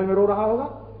کہیں جنگل میں رو رہا ہوگا.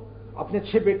 اپنے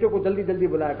 6 بیٹے کو جلدی جلدی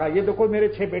بلایا، کہا یہ دیکھو میرے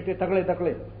 6 بیٹے تگڑے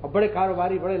تگڑے اور بڑے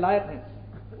کاروباری، بڑے لائق ہیں.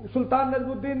 سلطان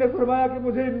نجم الدین نے فرمایا کہ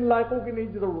مجھے ان لائقوں کی نہیں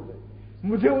ضرورت ہے،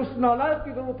 مجھے اس نالائق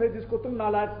کی ضرورت ہے جس کو تم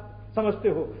نالائق سمجھتے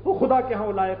ہو. وہ خدا کے ہاں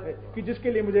وہ لائق ہے کہ جس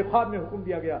کے لیے مجھے خواب میں حکم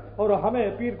دیا گیا اور ہمیں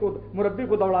پیر کو، مربی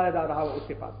کو دوڑایا جا رہا ہو اس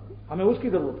کے پاس. ہمیں اس کی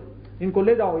ضرورت ہے. ان کو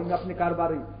لے جاؤ، ان اپنے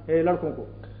کاروباری لڑکوں کو،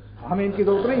 ہمیں ان کی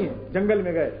ضرورت نہیں ہے. جنگل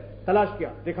میں گئے، تلاش کیا،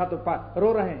 دیکھا تو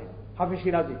رو رہے ہیں. حافظ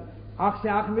شیرازی آنکھ سے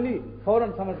آنکھ ملی، فوراً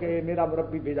سمجھ گئے میرا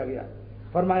مربی بھیجا گیا.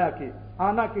 فرمایا کہ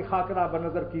آنا کی خاکرہ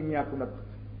بنظر کی میاں کنت،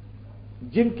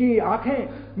 جن کی آنکھیں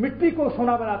مٹی کو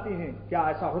سونا بناتی ہیں، کیا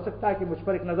ایسا ہو سکتا ہے کہ مجھ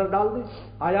پر ایک نظر ڈال دیں؟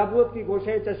 آیابوت کی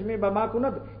گوشے چشمے بما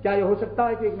کنت، کیا یہ ہو سکتا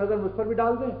ہے کہ ایک نظر مجھ پر بھی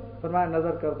ڈال دیں؟ فرمایا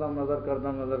نظر کردم نظر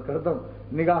کردم نظر کردم،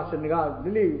 نگاہ سے نگاہ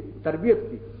دلی تربیت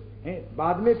کی.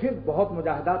 بعد میں پھر بہت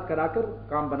مجاہدات کرا کر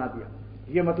کام بنا دیا.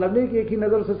 یہ مطلب نہیں کہ ایک ہی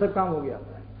نظر سے سب کام ہو گیا.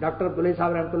 ڈاکٹر عبداللہ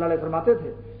صاحب رحمۃ اللہ علیہ فرماتے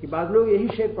تھے کہ بعض لوگ یہی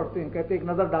شعر پڑھتے ہیں، کہتے ایک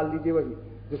نظر ڈال دیجیے، وہی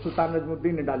جو سلطان نجم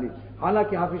الدین نے ڈالی.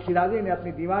 حالانکہ حافظ شیرازی نے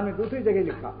اپنی دیوان میں دوسری جگہ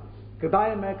لکھا،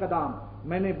 قدائے میں قدام،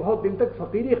 میں نے بہت دن تک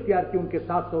فقیری اختیار کی، ان کے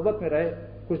ساتھ صحبت میں رہے،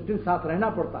 کچھ دن ساتھ رہنا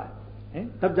پڑتا ہے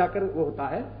تب جا کر وہ ہوتا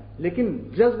ہے، لیکن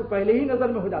جذب پہلے ہی نظر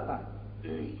میں ہو جاتا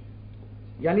ہے.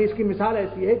 یعنی اس کی مثال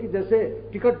ایسی ہے کہ جیسے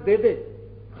ٹکٹ دے دے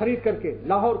خرید کر کے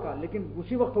لاہور کا، لیکن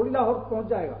اسی وقت تھوڑی لاہور پہنچ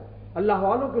جائے گا. اللہ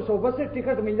والوں کی صحبت سے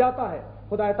ٹکٹ مل جاتا ہے،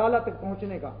 خدا تعالیٰ تک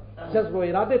پہنچنے کا جذب و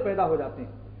ارادے پیدا ہو جاتے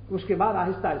ہیں. اس کے بعد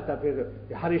آہستہ آہستہ پھر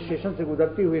ہر اسٹیشن سے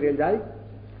گزرتی ہوئی ریل جائے.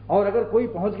 اور اگر کوئی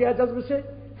پہنچ گیا جذب سے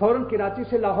فوراً کراچی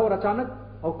سے لاہور اچانک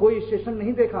اور کوئی اسٹیشن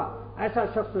نہیں دیکھا، ایسا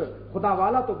شخص خدا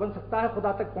والا تو بن سکتا ہے،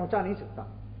 خدا تک پہنچا نہیں سکتا،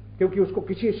 کیونکہ اس کو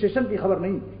کسی اسٹیشن کی خبر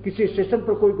نہیں. کسی اسٹیشن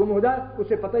پر کوئی گم ہو جائے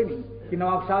اسے پتہ ہی نہیں کہ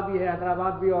نواب شاہ بھی ہے،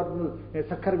 حیدرآباد بھی اور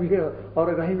سکھر بھی ہے اور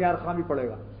رحیم یار خان بھی پڑے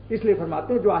گا. اس لیے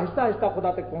فرماتے ہیں جو آہستہ آہستہ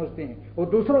خدا تک پہنچتے ہیں وہ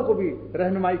دوسروں کو بھی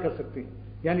رہنمائی کر سکتے ہیں.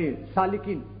 یعنی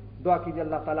سالکین دعا کیجیے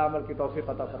اللہ تعالیٰ عمل کی توفیق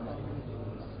عطا فرمائے.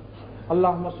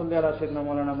 اللہم صلی علی سیدنا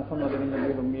مولانا محمد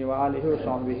النبی الأمی وآلہ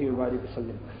وصحبہ وبارک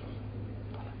وسلم.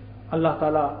 اللہ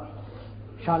تعالیٰ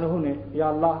شانہ نے یا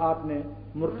اللہ آپ نے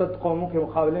مرتد قوموں کے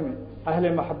مقابلے میں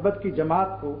اہل محبت کی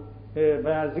جماعت کو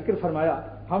ذکر فرمایا،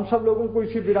 ہم سب لوگوں کو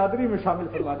اسی برادری میں شامل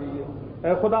فرما دیجیے۔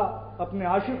 اے خدا اپنے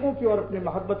عاشقوں کی اور اپنے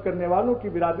محبت کرنے والوں کی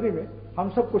برادری میں ہم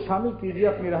سب کو شامل کیجیے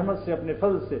اپنی رحمت سے، اپنے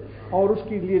فضل سے، اور اس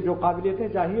کے لیے جو قابلیتیں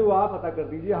چاہیے وہ آپ عطا کر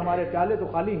دیجیے۔ ہمارے پیالے تو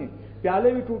خالی ہیں، پیالے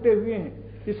بھی ٹوٹے ہوئے ہیں،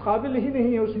 اس قابل ہی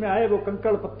نہیں ہے اس میں آئے وہ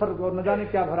کنکڑ پتھر اور نہ جانے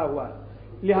کیا بھرا ہوا ہے،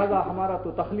 لہذا ہمارا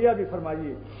تو تخلیہ بھی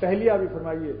فرمائیے، تہلیہ بھی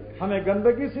فرمائیے، ہمیں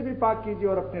گندگی سے بھی پاک کیجیے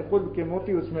اور اپنے قرب کے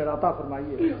موتی اس میں عطا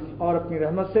فرمائیے، اور اپنی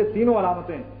رحمت سے تینوں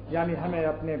علامتیں یعنی ہمیں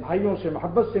اپنے بھائیوں سے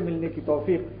محبت سے ملنے کی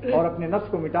توفیق، اور اپنے نفس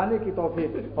کو مٹانے کی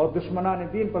توفیق، اور دشمنان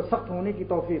دین پر سخت ہونے کی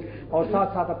توفیق، اور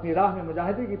ساتھ ساتھ اپنی راہ میں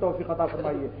مجاہدے کی توفیق عطا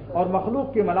فرمائیے، اور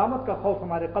مخلوق کی ملامت کا خوف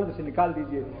ہمارے قلب سے نکال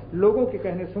دیجیے، لوگوں کے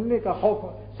کہنے سننے کا خوف،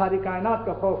 ساری کائنات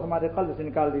کا خوف ہمارے قلب سے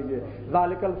نکال دیجیے۔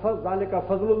 ذالک الفضل، ذالک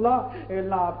فضل اللہ، اے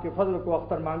اللہ آپ کے فضل کو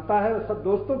اختر مانگتا ہے اور سب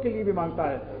دوستوں کے لیے بھی مانگتا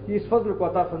ہے، اس فضل کو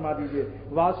عطا فرما دیجیے۔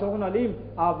 واسع علیم،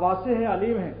 آپ واسع ہیں،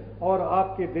 علیم ہیں، اور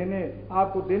آپ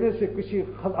کو دینے سے کسی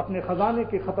اپنے خزانے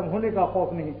کے ختم ہونے کا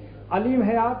خوف نہیں، علیم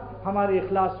ہے آپ، ہمارے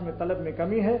اخلاص میں طلب میں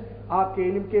کمی ہے، آپ کے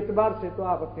علم کے اعتبار سے تو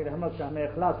آپ اپنی رحمت سے ہمیں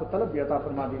اخلاص و طلب بھی عطا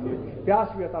فرما دیجیے، پیاس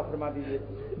بھی عطا فرما دیجیے،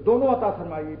 دونوں عطا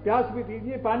فرمائیے، پیاس بھی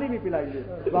دیجیے، پانی بھی پلائیے۔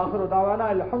 وآخر دعوانا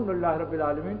الحمدللہ رب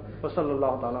العالمین وصلی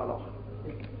اللہ تعالی علیہ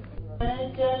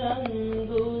چلن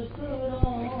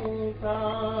دوسروں کا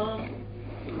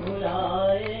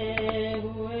بھلائے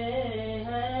ہوئے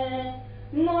ہیں،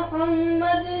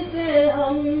 محمد سے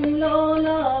ہم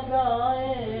لولا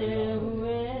گائے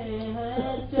ہوئے ہیں،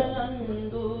 چلن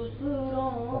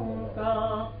دوسروں کا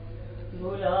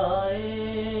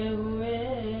بھلائے ہوئے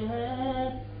ہیں،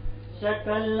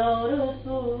 شکل اور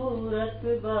صورت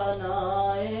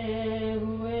بنائے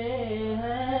ہوئے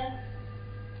ہیں،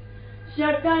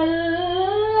 شکل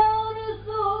اور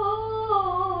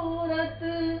صورت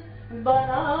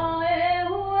بنائے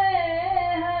ہوئے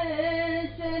ہیں،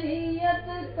 شریعت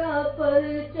کا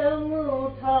پرچم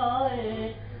اٹھائے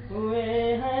ہوئے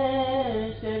ہیں،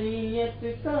 شریعت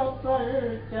کا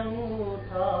پرچم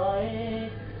اٹھائے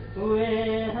ہوئے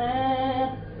ہیں،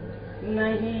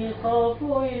 نہیں خوف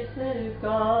اس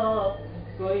کا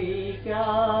کوئی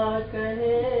کیا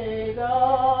کہے گا،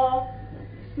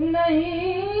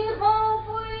 نہیں خوف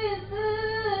اس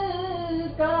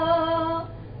کا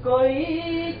کوئی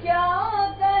کیا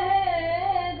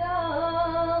کہے گا،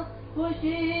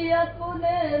 خوشی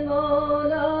اپنے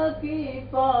مولا کی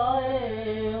پائے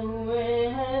ہوئے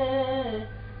ہیں،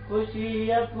 خوشی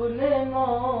اپنے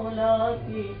مولا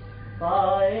کی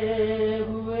پائے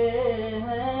ہوئے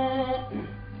ہیں،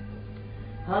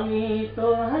 ہم ہی تو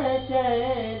ہیں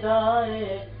شیدائے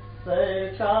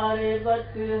سرکار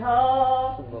بطحا،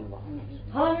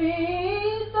 ہم ہی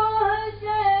تو ہیں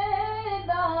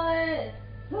شیدائے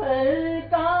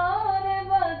سرکار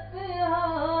بطحا،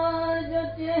 جو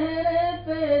چہرے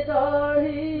پہ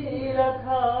داڑھی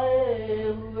رکھائے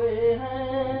ہوئے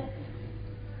ہیں،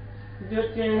 جو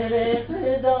چہرے پہ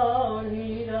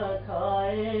داڑھی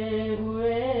رکھائے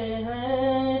ہوئے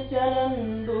ہیں، چلن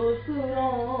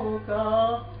دوسروں کا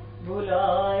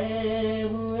بھلائے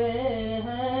ہوئے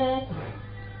ہیں،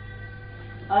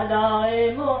 ادائے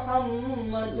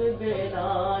محمد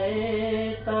بنائے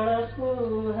تڑپ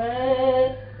ہے،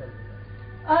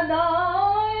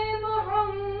 ادائے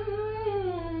محمد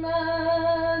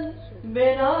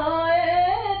بنائے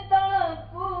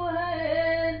تڑپ ہے،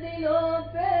 دلوں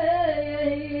پہ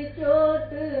یہی چوٹ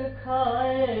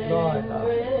کھائے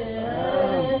ہوئے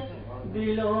ہیں،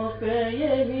 دلوں پہ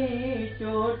یہی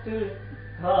چوٹ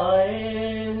کھائے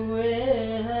ہوئے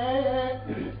ہیں،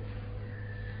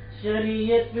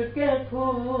 شریعت کے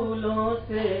پھولوں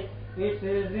سے اس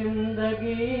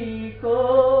زندگی کو،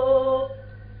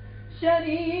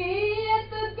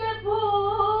 شریعت کے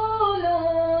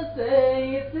پھولوں سے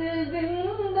اس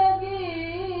زندگی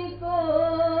کو،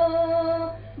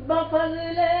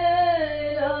 بفضل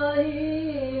الہی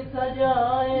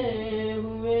سجائے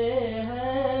ہوئے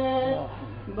ہیں،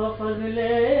 بفضل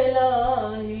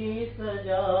الہی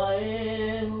سجائے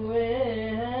ہوئے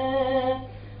ہیں،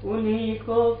 انہی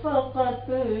کو فقط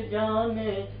جام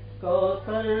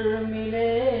کوثر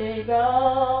ملے گا،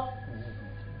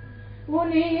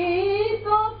 انہی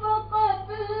کو فقط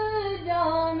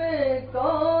جام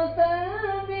کوثر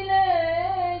ملے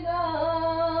گا،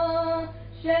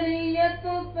 شریعت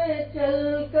پہ چل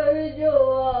کر جو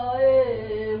آئے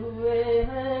ہوئے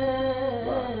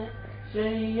ہیں،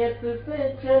 شریعت پہ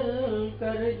چل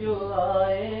کر جو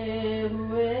آئے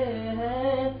ہوئے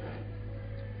ہیں،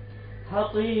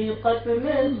 حقیقت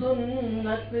میں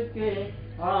سنت کے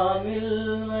عامل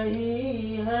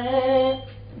وہی ہے،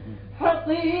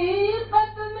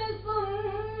 حقیقت میں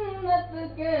سنت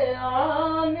کے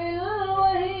عامل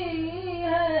وہی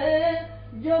ہے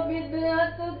جو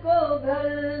بدعت کو گھر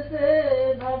سے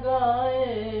بھگائے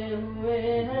ہوئے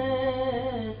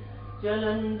ہیں،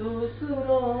 چلن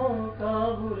دوسروں کا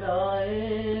بلائے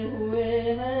ہوئے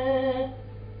ہیں۔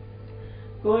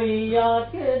 کوئی آ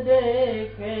کے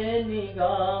دیکھے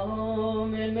نگاہوں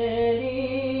میں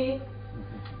میری،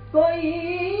 کوئی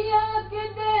آ کے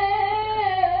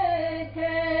دیکھے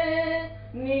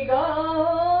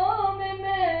نگاہوں میں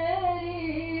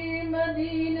میری،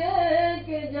 مدینے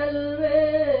کے جلوے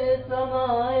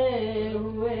سمائے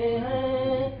ہوئے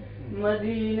ہیں،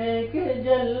 مدینے کے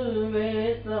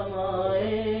جلوے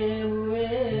سمائے ہوئے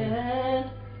ہیں۔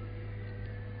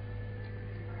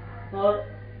 اور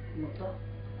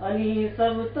انی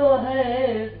سب تو ہے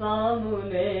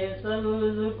سامنے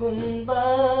سبز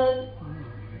گنبد،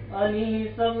 انی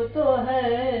سب تو ہے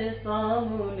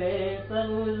سامنے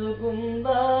سبز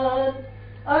گنبد،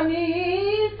 انی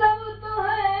سب تو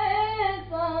ہے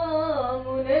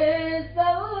سامنے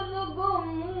سبز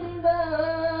گنبد،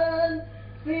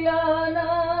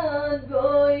 سیانات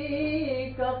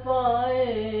گوئی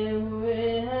کپائے ہوئے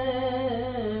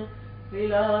ہیں،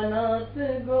 سیانات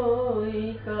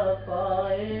گوئی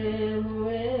کپائے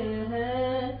ہوئے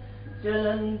ہیں،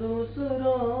 چلن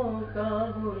دوسروں کا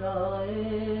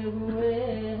بلائے ہوئے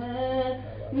ہیں،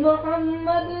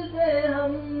 محمد سے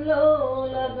ہم لوگ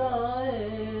لگائے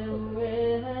ہوئے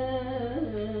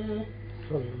ہیں۔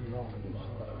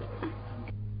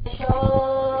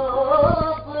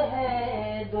 شوق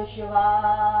ہے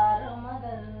دشوار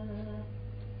مگر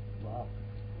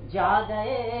جا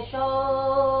گئے،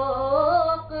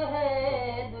 شوق ہے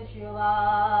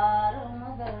دشوار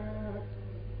مگر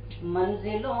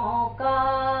منزلوں کا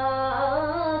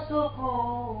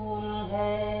سکون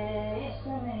ہے اس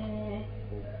میں،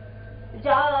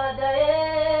 جا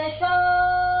گئے،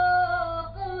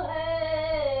 شوق ہے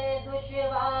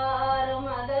دشوار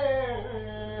مگر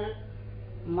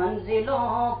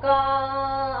منزلوں کا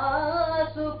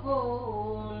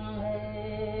سکون ہے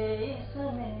اس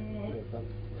میں۔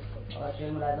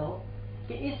 ملازم ہو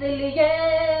کہ اس لیے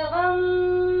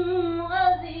غم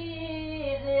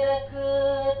عزیز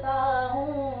رکھتا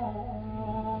ہوں،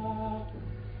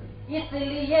 اس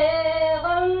لیے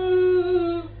غم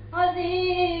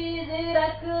عزیز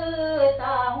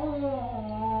رکھتا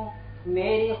ہوں،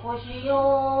 میری خوشیوں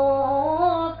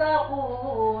کا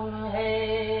خون ہے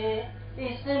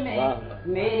اس میں،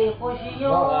 میری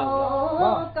خوشیوں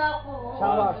کا خون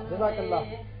ہے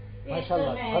اس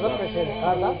میں،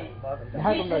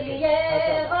 اس لیے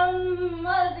غم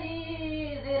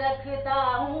عزیز رکھتا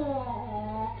ہوں،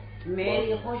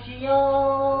 میری خوشیوں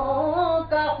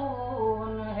کا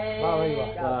خون ہے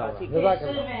اس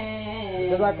میں،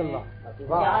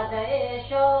 زیادہ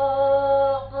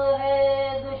شوق ہے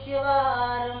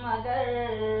دشوار مگر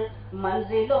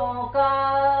منزلوں کا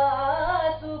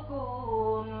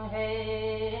سکون ہے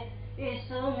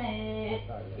اس میں،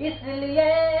 اس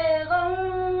لیے غم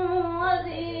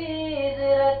عزیز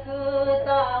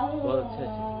رکھتا ہوں،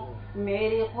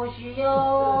 میری خوشیوں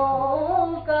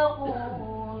کا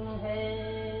خون ہے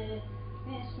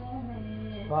اس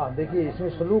میں۔ ہاں دیکھیے اس میں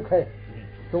سلوک ہے،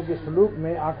 کیونکہ سلوک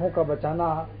میں آنکھوں کا بچانا،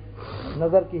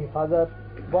 نظر کی حفاظت،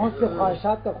 بہت سے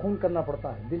خواہشات کا خون کرنا پڑتا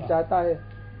ہے،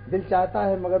 دل چاہتا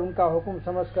ہے مگر ان کا حکم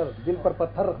سمجھ کر دل پر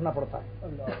پتھر رکھنا پڑتا ہے،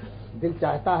 دل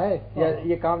چاہتا ہے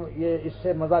یہ کام، یہ اس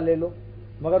سے مزہ لے لو،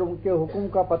 مگر ان کے حکم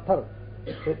کا پتھر،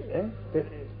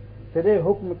 تیرے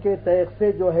حکم کے تیغ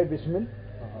سے جو ہے بسمل،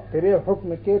 تیرے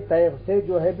حکم کے تیغ سے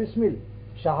جو ہے بسمل،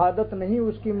 شہادت نہیں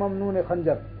اس کی ممنون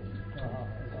خنجر،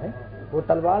 وہ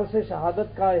تلوار سے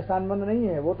شہادت کا احسان مند نہیں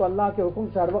ہے، وہ تو اللہ کے حکم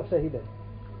سے ہر وقت شہید ہے۔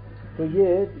 تو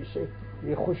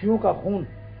یہ خوشیوں کا خون،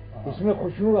 اس میں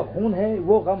خوشیوں کا خون ہے،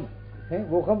 وہ غم ہے،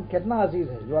 وہ غم کتنا عزیز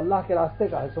ہے جو اللہ کے راستے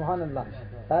کا ہے، سبحان اللہ۔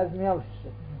 شاید میاں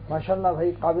ماشاء اللہ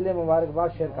بھائی قابل مبارکباد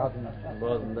شعر کہا تم نے،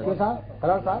 کیوں صاحب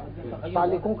قرار صاحب،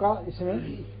 سالکوں کا اس میں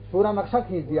پورا نقشہ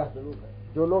کھینچ دیا،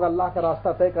 جو لوگ اللہ کا راستہ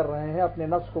طے کر رہے ہیں، اپنے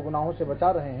نفس کو گناہوں سے بچا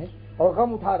رہے ہیں اور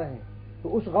غم اٹھا رہے ہیں،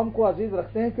 تو اس غم کو عزیز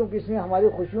رکھتے ہیں کیونکہ اس میں ہماری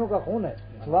خوشیوں کا خون ہے۔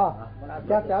 واہ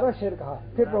کیا پیارا شعر کہا،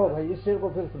 پھر رہو بھائی اس شعر کو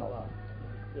پھر سناؤ۔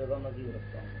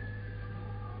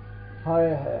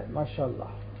 ہائے ہے ماشاء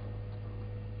اللہ۔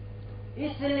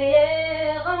 اس لیے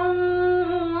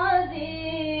غم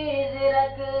عزیز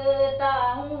رکھتا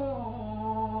ہوں،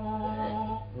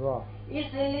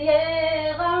 اس لیے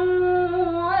غم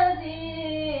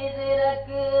عزیز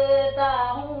رکھتا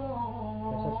ہوں،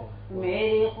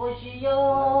 میری خوشیوں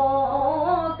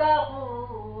کا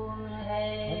خون ہے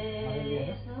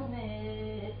اس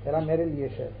میں۔ کہہ رہا میرے لیے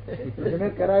شعر، میں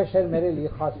کہہ رہا ہے شعر میرے لیے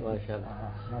خاص، ماشاء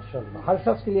اللہ، ہر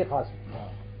شخص کے لیے خاص ہے۔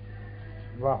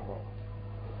 واہ واہ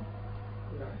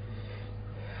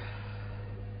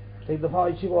ایک دفعہ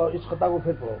اس خطا کو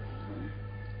پھر پڑھو.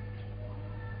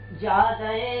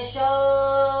 زیادہ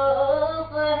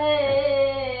شوق ہے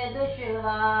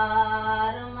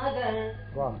دشوار مگر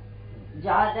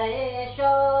زیادہ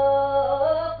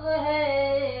شوق ہے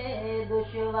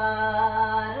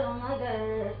دشوار مگر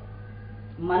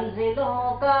منزلوں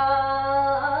کا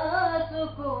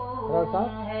سکون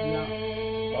ہے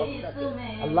اس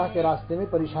میں. اللہ کے راستے میں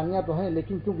پریشانیاں تو ہیں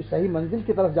لیکن کیونکہ صحیح منزل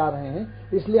کی طرف جا رہے ہیں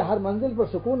اس لیے ہر منزل پر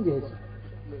سکون بھی ہے.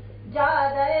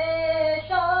 زیادہ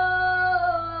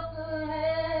شوق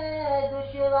ہے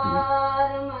دشوار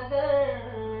مگر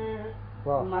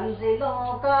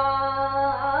منزلوں کا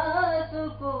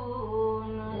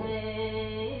سکون ہے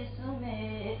اس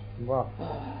میں.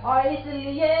 اور اس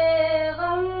لیے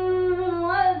غم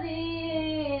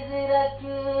عزیز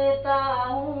رکھتا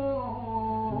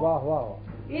ہوں. واہ واہ.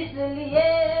 اس لیے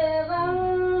غم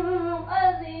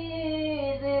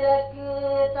عزیز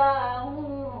رکھتا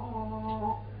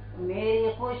ہوں.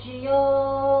 میری خوشیوں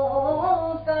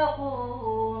کا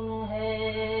خون ہے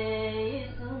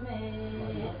اس میں.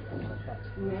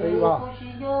 میری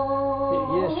خوشیوں.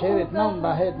 یہ شعر اتنا عمدہ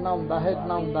ہے اتنا عمدہ ہے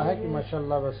اتنا عمدہ ہے کہ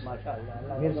ماشاءاللہ. بس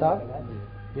میر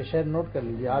صاحب یہ شعر نوٹ کر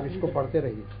لیجیے، آپ اس کو پڑھتے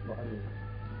رہیے.